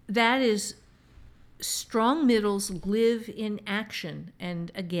that is strong middles live in action.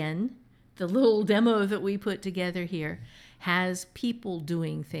 And again, the little demo that we put together here has people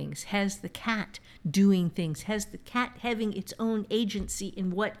doing things, has the cat doing things, has the cat having its own agency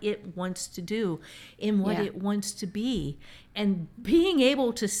in what it wants to do, in what Yeah. it wants to be, and being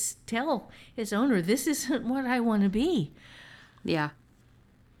able to tell its owner, this isn't what I want to be. Yeah.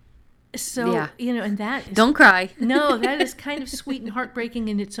 So, Yeah. you know, and that is, Don't cry. no, that is kind of sweet and heartbreaking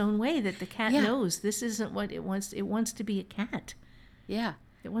in its own way, that the cat Yeah. knows this isn't what it wants. It wants to be a cat. Yeah.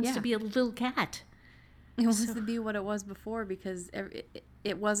 It wants Yeah. to be a little cat. It wants to be what it was before because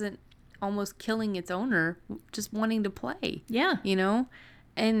it wasn't almost killing its owner, just wanting to play. Yeah. You know?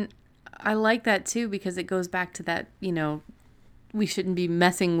 And I like that too because it goes back to that, you know, we shouldn't be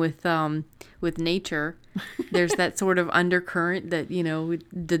messing with nature. There's that sort of undercurrent that, you know,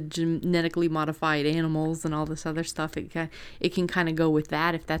 the genetically modified animals and all this other stuff. It can kind of go with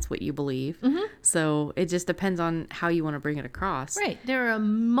that if that's what you believe. Mm-hmm. So it just depends on how you want to bring it across. Right. There are a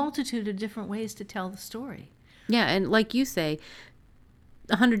multitude of different ways to tell the story. Yeah, and like you say,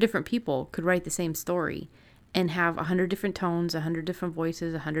 100 different people could write the same story, and have 100 different tones, 100 different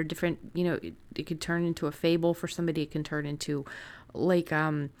voices, 100 different, it could turn into a fable for somebody. It can turn into like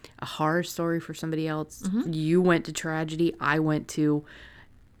a horror story for somebody else. You went to tragedy. I went to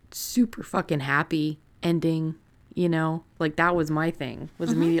super fucking happy ending, like that was my thing,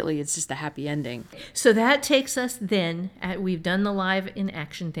 was immediately it's just a happy ending. So that takes us then, we've done the live in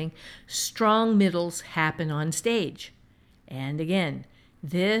action thing. Strong middles happen on stage. And again,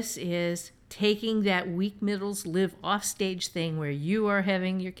 this is taking that weak middles live off stage thing where you are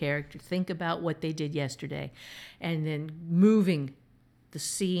having your character think about what they did yesterday and then moving the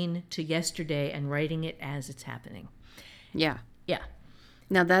scene to yesterday and writing it as it's happening. Yeah. Yeah.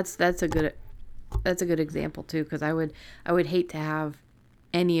 Now that's a good example too, because I would hate to have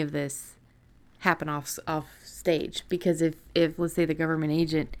any of this happen off stage, because if let's say the government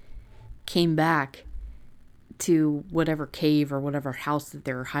agent came back to whatever cave or whatever house that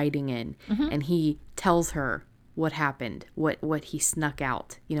they're hiding in, and he tells her what happened, what he snuck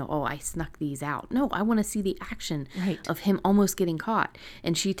out, I snuck these out. No, I want to see the action of him almost getting caught.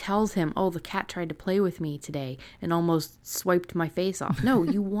 And she tells him, the cat tried to play with me today and almost swiped my face off. No,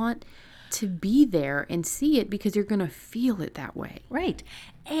 you want to be there and see it because you're going to feel it that way. Right.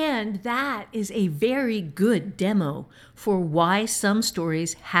 And that is a very good demo for why some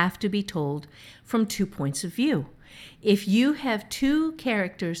stories have to be told from 2 points of view. If you have 2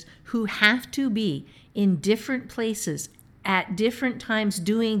 characters who have to be in different places at different times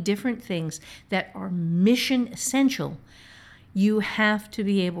doing different things that are mission essential, you have to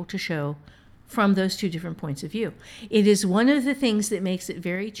be able to show from those 2 different points of view. It is one of the things that makes it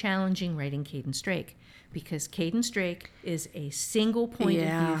very challenging writing Cadence Drake, because Cadence Drake is a single point of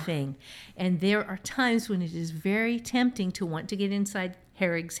view thing. And there are times when it is very tempting to want to get inside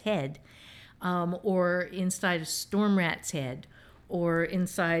Herrig's head, or inside of Stormrat's head, or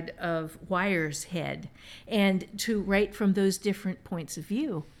inside of Wire's head, and to write from those different points of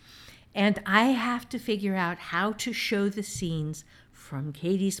view. And I have to figure out how to show the scenes from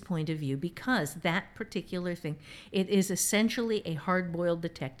Katie's point of view, because that particular thing, it is essentially a hard-boiled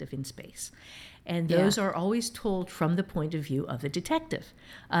detective in space. And those are always told from the point of view of a detective.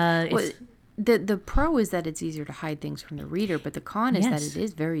 The pro is that it's easier to hide things from the reader, but the con is that it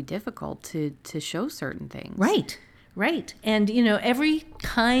is very difficult to show certain things. Right. And, every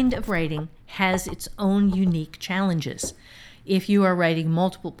kind of writing has its own unique challenges. If you are writing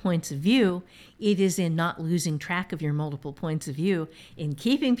multiple points of view, it is in not losing track of your multiple points of view, in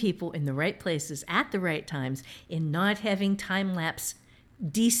keeping people in the right places at the right times, in not having time-lapse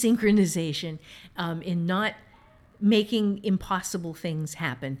desynchronization, in not making impossible things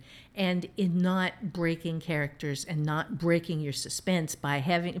happen, and in not breaking characters and not breaking your suspense by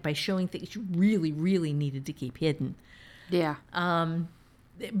showing things you really, really needed to keep hidden. Yeah.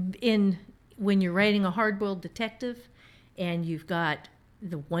 When you're writing a hard-boiled detective and you've got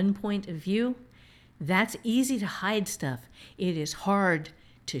the one point of view, that's easy to hide stuff. It is hard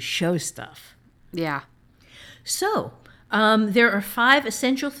to show stuff. Yeah. So, there are 5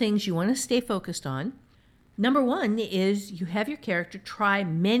 essential things you want to stay focused on. Number 1 is you have your character try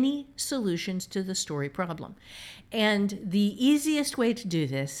many solutions to the story problem. And the easiest way to do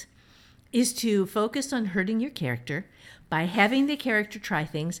this is to focus on hurting your character by having the character try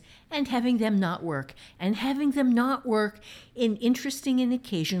things and having them not work, and having them not work in interesting and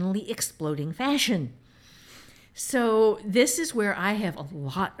occasionally exploding fashion. So this is where I have a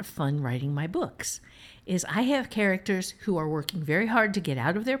lot of fun writing my books, is I have characters who are working very hard to get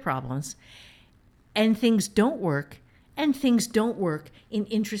out of their problems, and things don't work, and things don't work in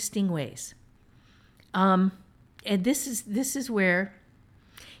interesting ways. And this is where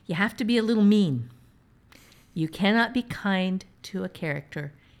you have to be a little mean. You cannot be kind to a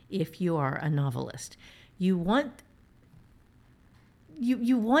character if you are a novelist. You want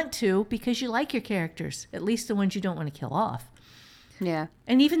to because you like your characters, at least the ones you don't want to kill off. Yeah.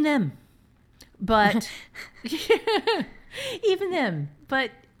 And even them. But even them.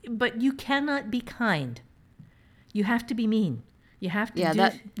 But you cannot be kind. You have to be mean. You have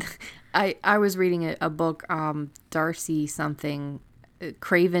to I was reading a book, Darcy something,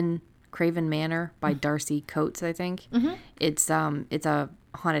 Craven Manor by Darcy Coates, I think. Mm-hmm. It's a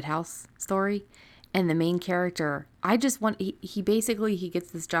haunted house story, and the main character, he basically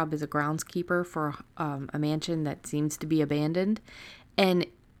gets this job as a groundskeeper for a mansion that seems to be abandoned, and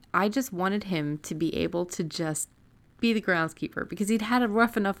I just wanted him to be able to just be the groundskeeper because he'd had a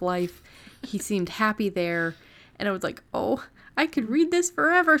rough enough life. He seemed happy there, and I was like, oh, I could read this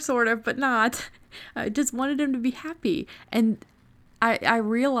forever, sort of, but not. I just wanted him to be happy, and I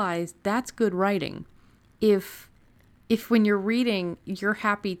realized that's good writing. If if when you're reading, you're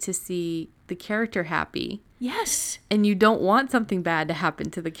happy to see the character happy. Yes. And you don't want something bad to happen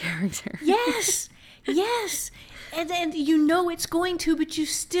to the character. Yes. Yes. And you know it's going to, but you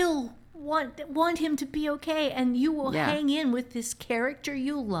still want him to be okay. And you will hang in with this character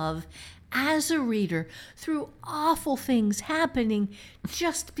you love as a reader through awful things happening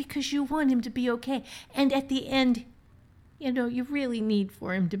just because you want him to be okay. And at the end, you really need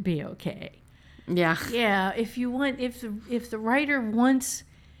for him to be okay. Yeah. Yeah. If the writer wants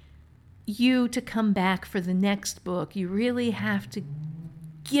you to come back for the next book, you really have to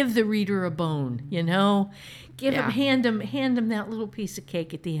give the reader a bone, hand him that little piece of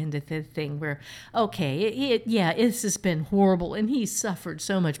cake at the end of the thing where, okay, this has been horrible and he's suffered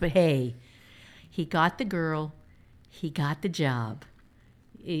so much, but hey, he got the girl, he got the job,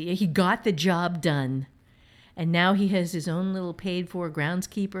 he got the job done, and now he has his own little paid for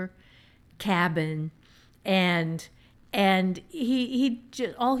groundskeeper cabin, and he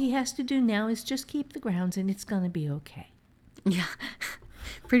just, all he has to do now is just keep the grounds and it's gonna be okay. Yeah.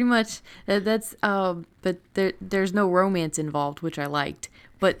 Pretty much. That's but there's no romance involved, which I liked.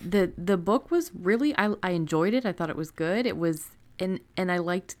 But the book was really, I enjoyed it. I thought it was good. It was, and I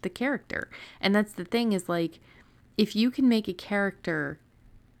liked the character. And that's the thing, is like, if you can make a character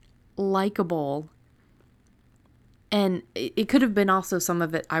likable, and it could have been also some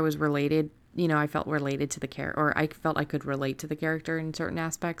of it I was related, I felt related to the character, or I felt I could relate to the character in certain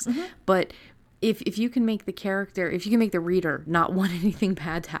aspects. Mm-hmm. But if you can make the character, if you can make the reader not want anything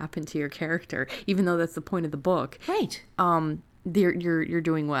bad to happen to your character, even though that's the point of the book, right? You're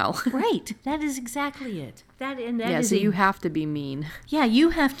doing well. Right. That is exactly it. So you have to be mean. Yeah,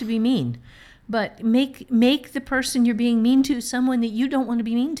 you have to be mean, but make the person you're being mean to someone that you don't want to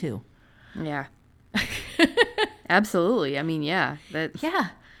be mean to. Yeah. Absolutely. I mean, yeah.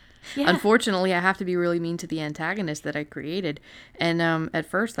 Yeah. Unfortunately, I have to be really mean to the antagonist that I created. And at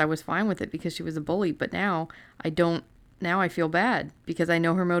first I was fine with it because she was a bully, but now I don't. Now I feel bad because I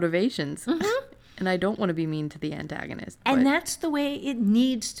know her motivations. Mm-hmm. And I don't want to be mean to the antagonist. And that's the way it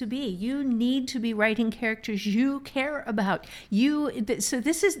needs to be. You need to be writing characters you care about. So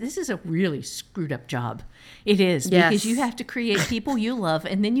this is a really screwed up job. It is. Yes. Because you have to create people you love,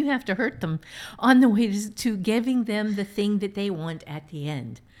 and then you have to hurt them on the way to giving them the thing that they want at the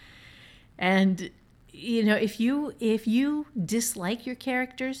end. And if you dislike your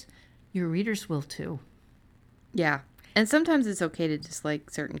characters, your readers will too. Yeah. And sometimes it's okay to dislike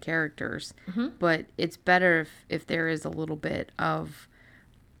certain characters, mm-hmm. but it's better if there is a little bit of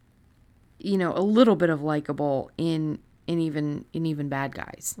likable in even bad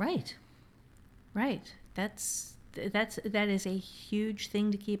guys. Right. Right. That is a huge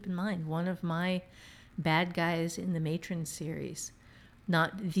thing to keep in mind. One of my bad guys in the Matron series,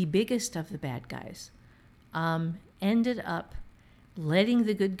 not the biggest of the bad guys, ended up letting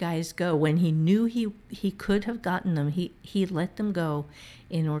the good guys go when he knew he could have gotten them. He let them go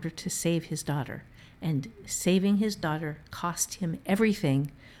in order to save his daughter. And saving his daughter cost him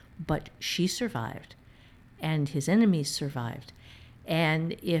everything, but she survived. And his enemies survived.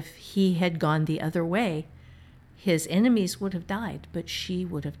 And if he had gone the other way, his enemies would have died, but she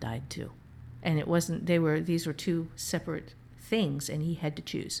would have died too. And these were two separate things, and he had to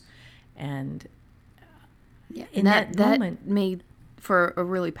choose. And in that moment made for a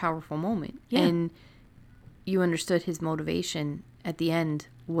really powerful moment. Yeah. And you understood his motivation at the end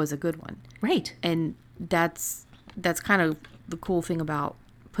was a good one. Right. And that's kind of the cool thing about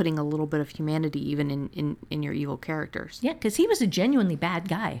putting a little bit of humanity even in your evil characters. Yeah, because he was a genuinely bad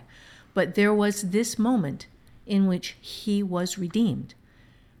guy. But there was this moment in which he was redeemed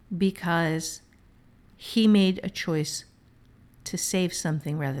because he made a choice to save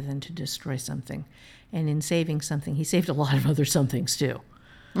something rather than to destroy something. And in saving something, he saved a lot of other somethings too.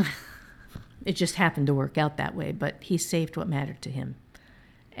 It just happened to work out that way, but he saved what mattered to him.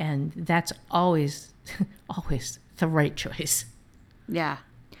 And that's always, always the right choice. Yeah.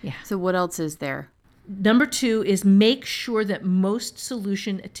 Yeah. So what else is there? Number 2 is make sure that most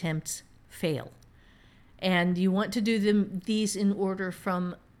solution attempts fail. And you want to do these in order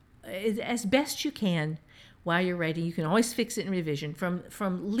from, as best you can while you're writing. You can always fix it in revision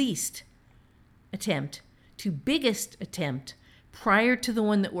from least attempt to biggest attempt prior to the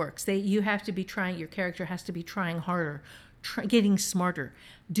one that works. You have to be trying, your character has to be trying harder, getting smarter,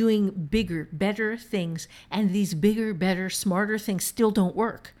 doing bigger, better things, and these bigger, better, smarter things still don't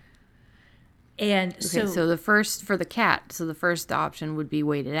work. And so the first, for the cat, so the first option would be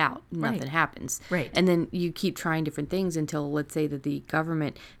wait it out. Nothing right. happens. Right. And then you keep trying different things until, let's say that the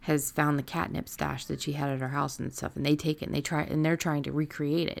government has found the catnip stash that she had at her house and stuff, and they take it and they're trying to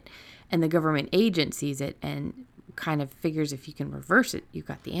recreate it. And the government agent sees it and kind of figures if you can reverse it, you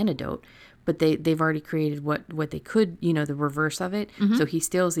got the antidote. But they've already created what they could, you know, the reverse of it. So he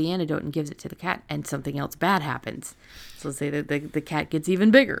steals the antidote and gives it to the cat, and something else bad happens. So let's say that the cat gets even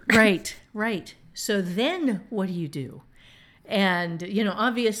bigger. Right. So then what do? And, you know,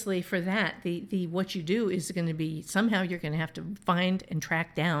 obviously for that, the what you do is going to be somehow you're going to have to find and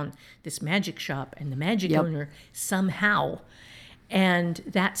track down this magic shop and the magic owner somehow. And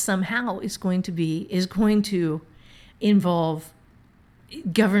that somehow is going to involve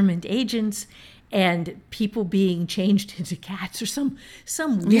government agents and people being changed into cats or some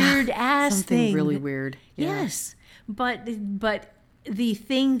weird ass something thing. really weird. Yeah. Yes. But the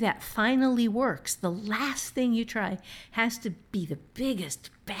thing that finally works, the last thing you try, has to be the biggest,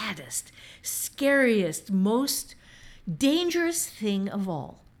 baddest, scariest, most dangerous thing of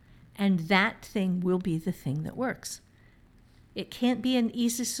all. And that thing will be the thing that works. It can't be an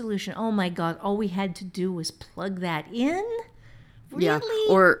easy solution. Oh my God, all we had to do was plug that in? Really? Yeah.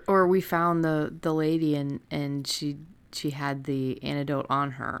 Or we found the lady and she had the antidote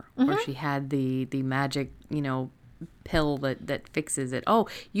on her. Or she had the magic, you know, pill that fixes it. Oh,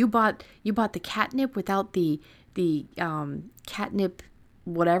 you bought the catnip without the catnip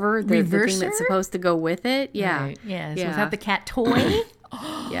whatever, the thing that's supposed to go with it. Yeah. Right. Yes. Yeah. Without the cat toy?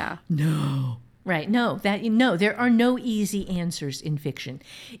 Yeah. No. Right. No, there are no easy answers in fiction.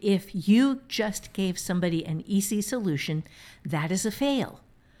 If you just gave somebody an easy solution, that is a fail.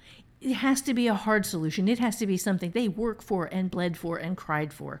 It has to be a hard solution. It has to be something they worked for and bled for and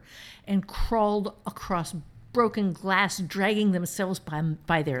cried for and crawled across broken glass, dragging themselves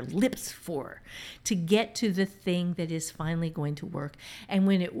by their lips for, to get to the thing that is finally going to work. And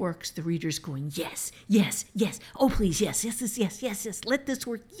when it works, the reader's going, yes, yes, yes. Oh, please, yes, yes, yes, yes, yes, yes. Let this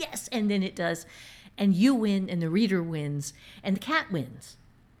work, yes. And then it does. And you win, and the reader wins, and the cat wins.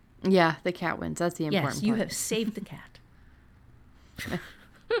 Yeah, the cat wins. That's the important part. Yes, you have saved the cat.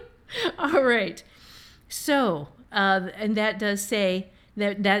 All right. So, and that does say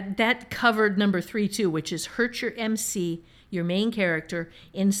that covered number 3 too, which is hurt your MC, your main character,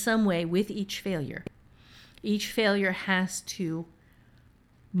 in some way with each failure. Each failure has to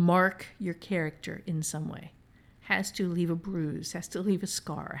mark your character in some way. Has to leave a bruise, has to leave a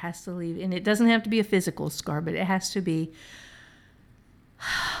scar, has to leave, and it doesn't have to be a physical scar, but it has to be,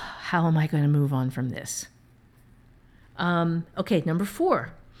 how am I going to move on from this? Okay, number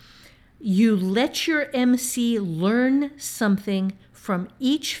 4. You let your MC learn something from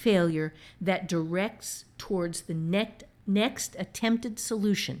each failure that directs towards the next attempted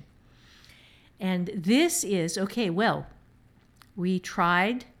solution. And this is, okay, well, we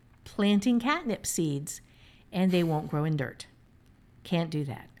tried planting catnip seeds and they won't grow in dirt. Can't do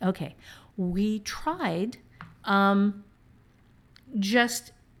that. Okay, we tried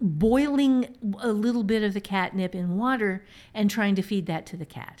just boiling a little bit of the catnip in water and trying to feed that to the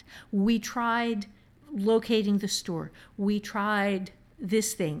cat. We tried locating the store. We tried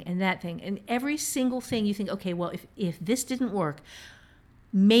this thing and that thing. And every single thing you think, okay, well, if this didn't work,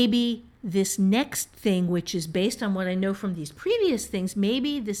 maybe this next thing, which is based on what I know from these previous things,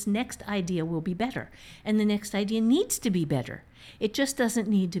 maybe this next idea will be better. And the next idea needs to be better. It just doesn't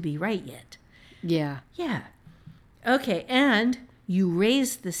need to be right yet. Yeah. Yeah. Okay, and you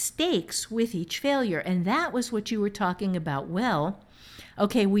raise the stakes with each failure. And that was what you were talking about. Well,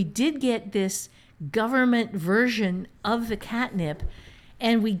 okay, we did get this government version of the catnip,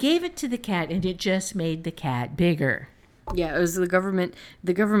 and we gave it to the cat, and it just made the cat bigger. Yeah, it was the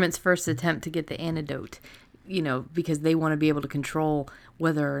government's first attempt to get the antidote, you know, because they want to be able to control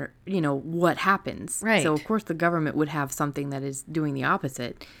whether, you know, what happens. Right. So, of course, the government would have something that is doing the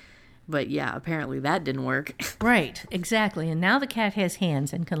opposite. But, yeah, apparently that didn't work. Right, exactly. And now the cat has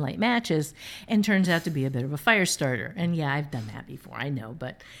hands and can light matches and turns out to be a bit of a fire starter. And, yeah, I've done that before, I know.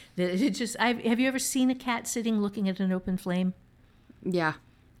 But have you ever seen a cat sitting looking at an open flame? Yeah.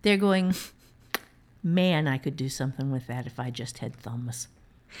 They're going, man, I could do something with that if I just had thumbs.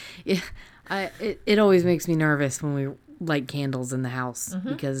 Yeah, it always makes me nervous when we light candles in the house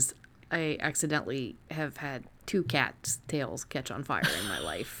because I accidentally have had 2 cats' tails catch on fire in my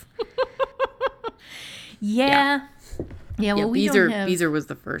life. Yeah. Well, we Beezer, don't have... Beezer was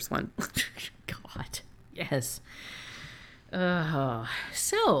the first one. God, yes.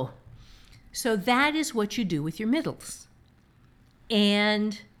 So that is what you do with your middles.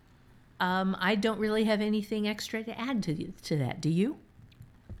 And I don't really have anything extra to add to that. Do you?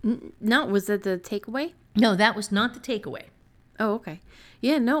 No, was that the takeaway? No, that was not the takeaway. Oh, okay.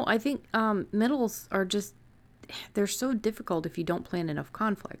 Yeah, no, I think middles are just, they're so difficult if you don't plan enough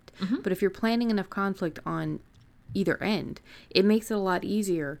conflict. But if you're planning enough conflict on either end, it makes it a lot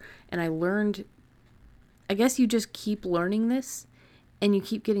easier. And I learned I guess you just keep learning this and you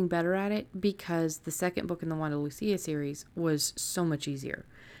keep getting better at it, because the second book in the Wanda Lucia series was so much easier,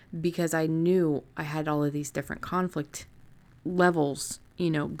 because I knew I had all of these different conflict levels,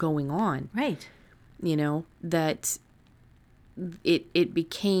 going on. Right. That it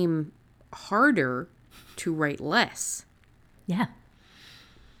became harder to write less. Yeah.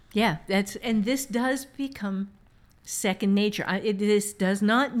 Yeah, and this does become second nature. This does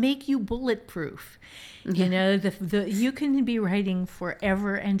not make you bulletproof. You can be writing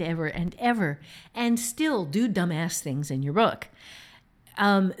forever and ever and ever and still do dumbass things in your book.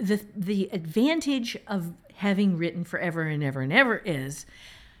 The advantage of having written forever and ever and ever is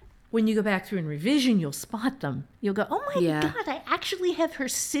when you go back through and revision, you'll spot them. You'll go, oh my God, I actually have her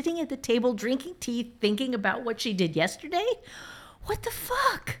sitting at the table drinking tea thinking about what she did yesterday? What the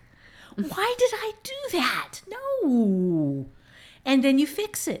fuck? Why did I do that? No. And then you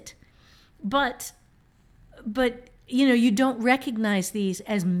fix it. But you don't recognize these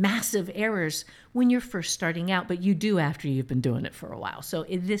as massive errors when you're first starting out, but you do after you've been doing it for a while. So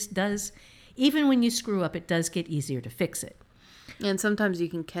this does, even when you screw up, it does get easier to fix it. And sometimes you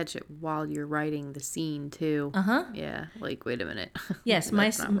can catch it while you're writing the scene too. Uh-huh. Yeah, like, wait a minute. Yes,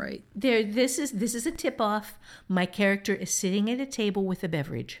 that's not right. This is a tip off. My character is sitting at a table with a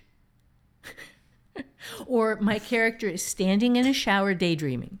beverage. Or my character is standing in a shower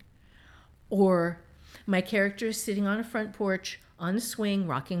daydreaming. Or my character is sitting on a front porch on a swing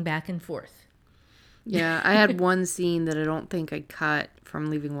rocking back and forth. Yeah, I had one scene that I don't think I cut from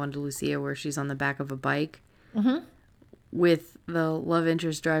Leaving Wanda Lucia, where she's on the back of a bike. Mm-hmm. With the love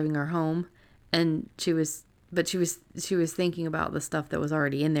interest driving her home, and she was thinking about the stuff that was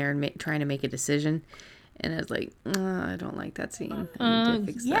already in there and trying to make a decision, and I was like, I don't like that scene. I need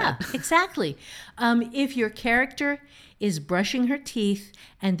to fix that. Yeah, exactly. If your character is brushing her teeth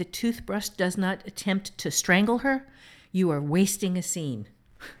and the toothbrush does not attempt to strangle her, you are wasting a scene.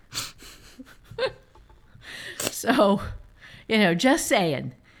 So, just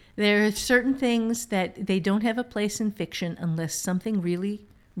saying. There are certain things that they don't have a place in fiction unless something really,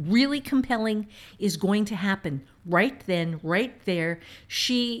 really compelling is going to happen right then, right there.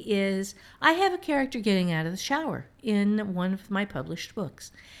 I have a character getting out of the shower in one of my published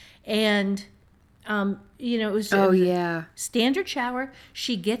books. And, it was standard shower.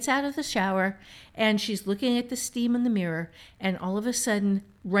 She gets out of the shower and she's looking at the steam in the mirror, and all of a sudden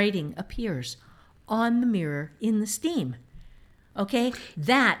writing appears on the mirror in the steam. Okay,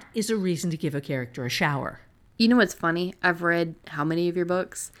 that is a reason to give a character a shower. You know what's funny? I've read how many of your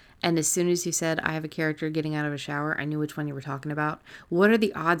books, and as soon as you said I have a character getting out of a shower, I knew which one you were talking about. What are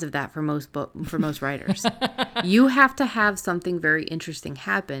the odds of that for most writers? You have to have something very interesting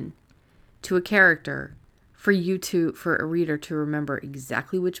happen to a character for a reader to remember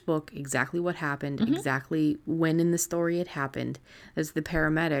exactly which book, exactly what happened, exactly when in the story it happened. As the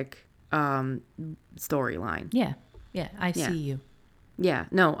paramedic storyline. Yeah, I See You. Yeah,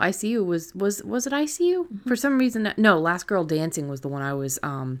 no, I See You was it I See You? Mm-hmm. For some reason, no, Last Girl Dancing was the one I was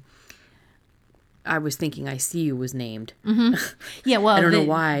thinking I See You was named. Mm-hmm. Yeah, well, I don't know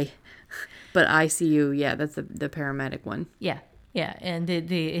why, but I See You, yeah, that's the paramedic one. Yeah, and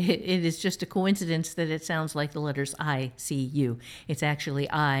it is just a coincidence that it sounds like the letters I See You. It's actually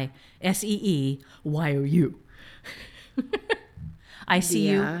ISEEYOU. I See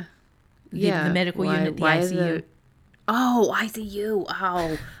You. The medical unit, the ICU. Oh,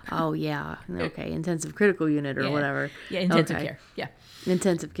 ICU. Oh, yeah. Okay, intensive critical unit or whatever. Yeah, intensive care. Yeah.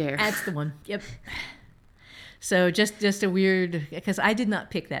 Intensive care. That's the one. Yep. So just a weird, because I did not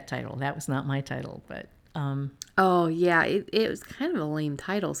pick that title. That was not my title, but. Oh, yeah. It was kind of a lame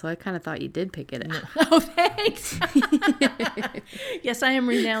title, so I kind of thought you did pick it out. Oh, thanks. Yes, I am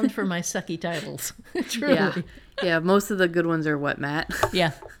renowned for my sucky titles. Truly. Yeah, most of the good ones are what, Matt?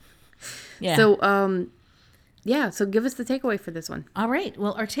 Yeah. Yeah. So, so give us the takeaway for this one. All right.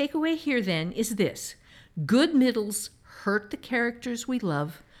 Well, our takeaway here then is this. Good middles hurt the characters we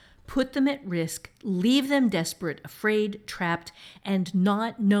love, put them at risk, leave them desperate, afraid, trapped, and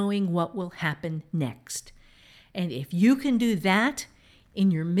not knowing what will happen next. And if you can do that in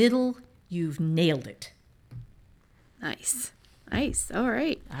your middle, you've nailed it. Nice. All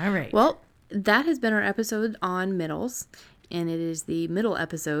right. Well, that has been our episode on middles. And it is the middle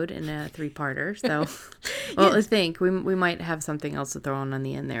episode in a 3-parter. So, well, yes. I think we might have something else to throw on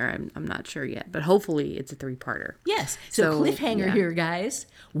the end there. I'm not sure yet. But hopefully it's a 3-parter. Yes. So cliffhanger here, guys.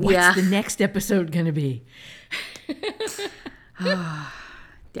 What's the next episode going to be? Yeah,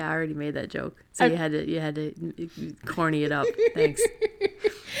 I already made that joke. So you had to corny it up. Thanks.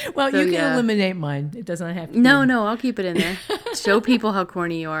 Well, So, you can yeah. eliminate mine. It doesn't have to. No, I'll keep it in there. Show people how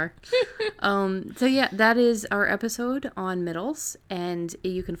corny you are. So yeah, that is our episode on middles, and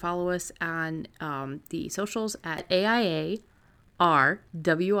you can follow us on the socials at AIARWIP,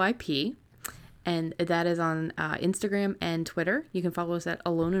 and that is on Instagram and Twitter. You can follow us at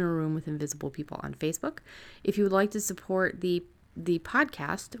Alone in a Room with Invisible People on Facebook. If you would like to support the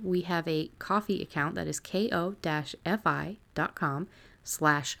podcast, we have a Ko-fi account that is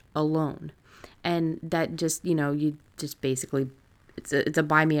ko-fi.com/alone. And that just, you just basically, it's a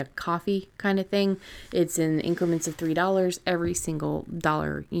buy me a coffee kind of thing. It's in increments of $3. Every single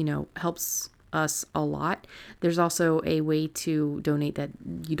dollar, helps us a lot. There's also a way to donate that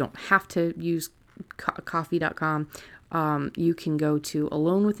you don't have to use ko-fi.com. You can go to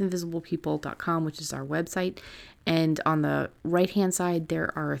alonewithinvisiblepeople.com, which is our website. And on the right-hand side,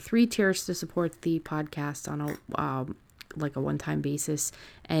 there are 3 tiers to support the podcast on a one-time basis,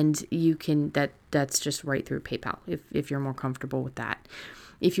 and you can that's just right through PayPal if you're more comfortable with that.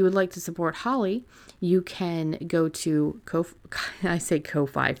 If you would like to support Holly, you can go to I say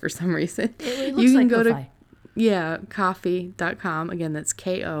Ko-fi for some reason. It looks you can like go Ko-fi. Ko-fi.com. Again, that's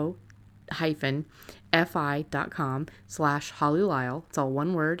ko-fi.com/Holly Lyle. It's all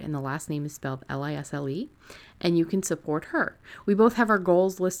one word, and the last name is spelled Lisle. And you can support her. We both have our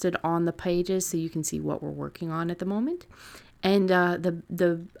goals listed on the pages, so you can see what we're working on at the moment. And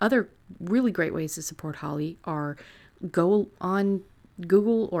the other really great ways to support Holly are go on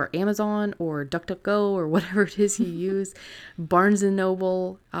Google or Amazon or DuckDuckGo or whatever it is you use, Barnes &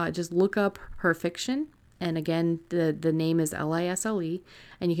 Noble, just look up her fiction. And again, the name is Lisle,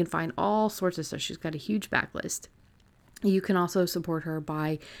 and you can find all sorts of stuff. She's got a huge backlist. You can also support her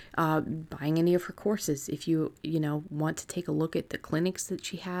by buying any of her courses. If you want to take a look at the clinics that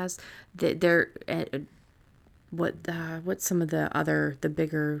she has, what's some of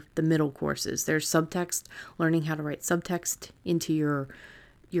the middle courses? There's subtext, learning how to write subtext into your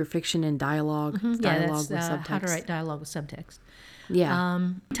fiction and dialogue. Dialogue with subtext. How to write dialogue with subtext.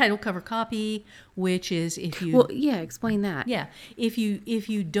 Yeah. Title cover copy, which is if you. Well, yeah. Explain that. Yeah, if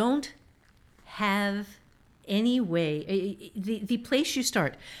you don't have any way, the place you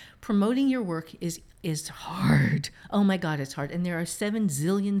start promoting your work is hard. Oh my God, it's hard. And there are 7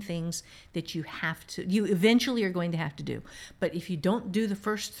 zillion things that you eventually are going to have to do. But if you don't do the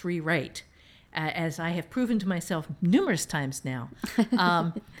first 3 right, as I have proven to myself numerous times now,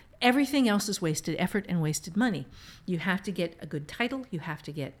 everything else is wasted effort and wasted money. You have to get a good title, you have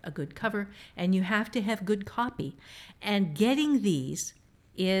to get a good cover, and you have to have good copy. And getting these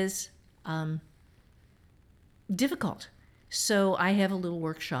is difficult. So I have a little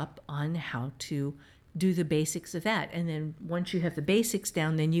workshop on how to do the basics of that. And then once you have the basics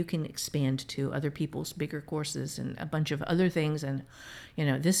down, then you can expand to other people's bigger courses and a bunch of other things. And,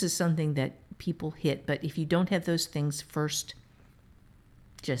 this is something that people hit. But if you don't have those things first,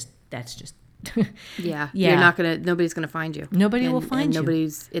 that's just Yeah. Yeah. Nobody's gonna find you. Nobody will find you.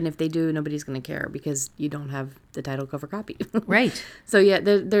 And if they do, nobody's gonna care because you don't have the title cover copy. Right. So yeah,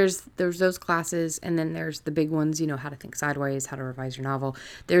 there's those classes, and then there's the big ones, how to think sideways, how to revise your novel.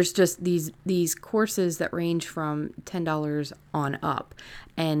 There's just these courses that range from $10 on up,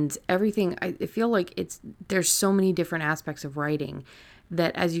 and everything. I feel like there's so many different aspects of writing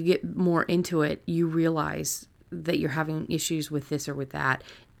that as you get more into it, you realize that you're having issues with this or with that.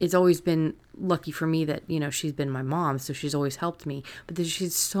 It's always been lucky for me that, she's been my mom, so she's always helped me. But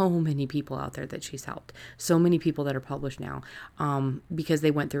she's so many people out there that she's helped. So many people that are published now because they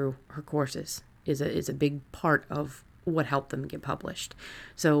went through her courses is a big part of what helped them get published.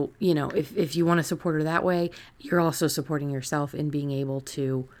 So, if you want to support her that way, you're also supporting yourself in being able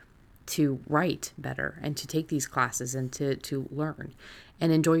to write better and to take these classes and to learn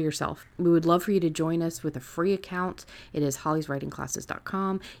and enjoy yourself. We would love for you to join us with a free account. It is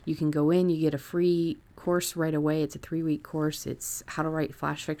hollyswritingclasses.com. You can go in, you get a free course right away. It's a 3-week course. It's how to write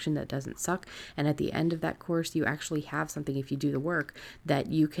flash fiction that doesn't suck. And at the end of that course, you actually have something, if you do the work,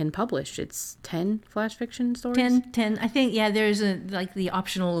 that you can publish. It's 10 flash fiction stories. 10. I think, there's the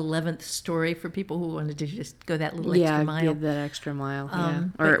optional 11th story for people who wanted to just go that little extra mile. Yeah, that extra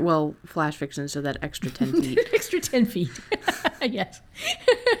mile. Or flash fiction, so that extra 10 feet. Extra 10 feet. Yes.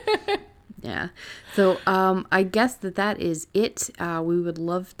 Yeah. So I guess that is it. We would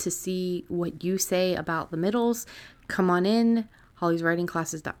love to see what you say about the middles. Come on in,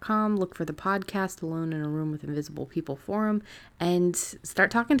 hollyswritingclasses.com. Look for the podcast, Alone in a Room with Invisible People forum, and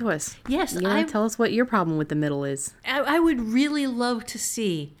start talking to us. Yes. Tell us what your problem with the middle is. I would really love to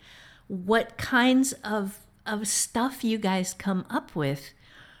see what kinds of stuff you guys come up with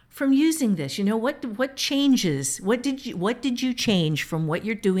from using this? You know, what changes? What did you change from what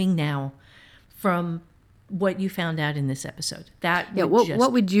you're doing now, from what you found out in this episode?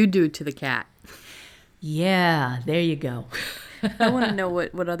 What would you do to the cat? Yeah, there you go. I want to know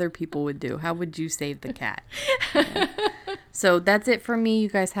what other people would do. How would you save the cat? Yeah. So that's it from me. You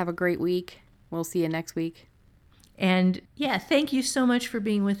guys have a great week. We'll see you next week. And yeah, thank you so much for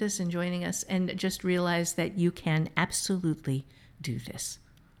being with us and joining us. And just realize that you can absolutely do this.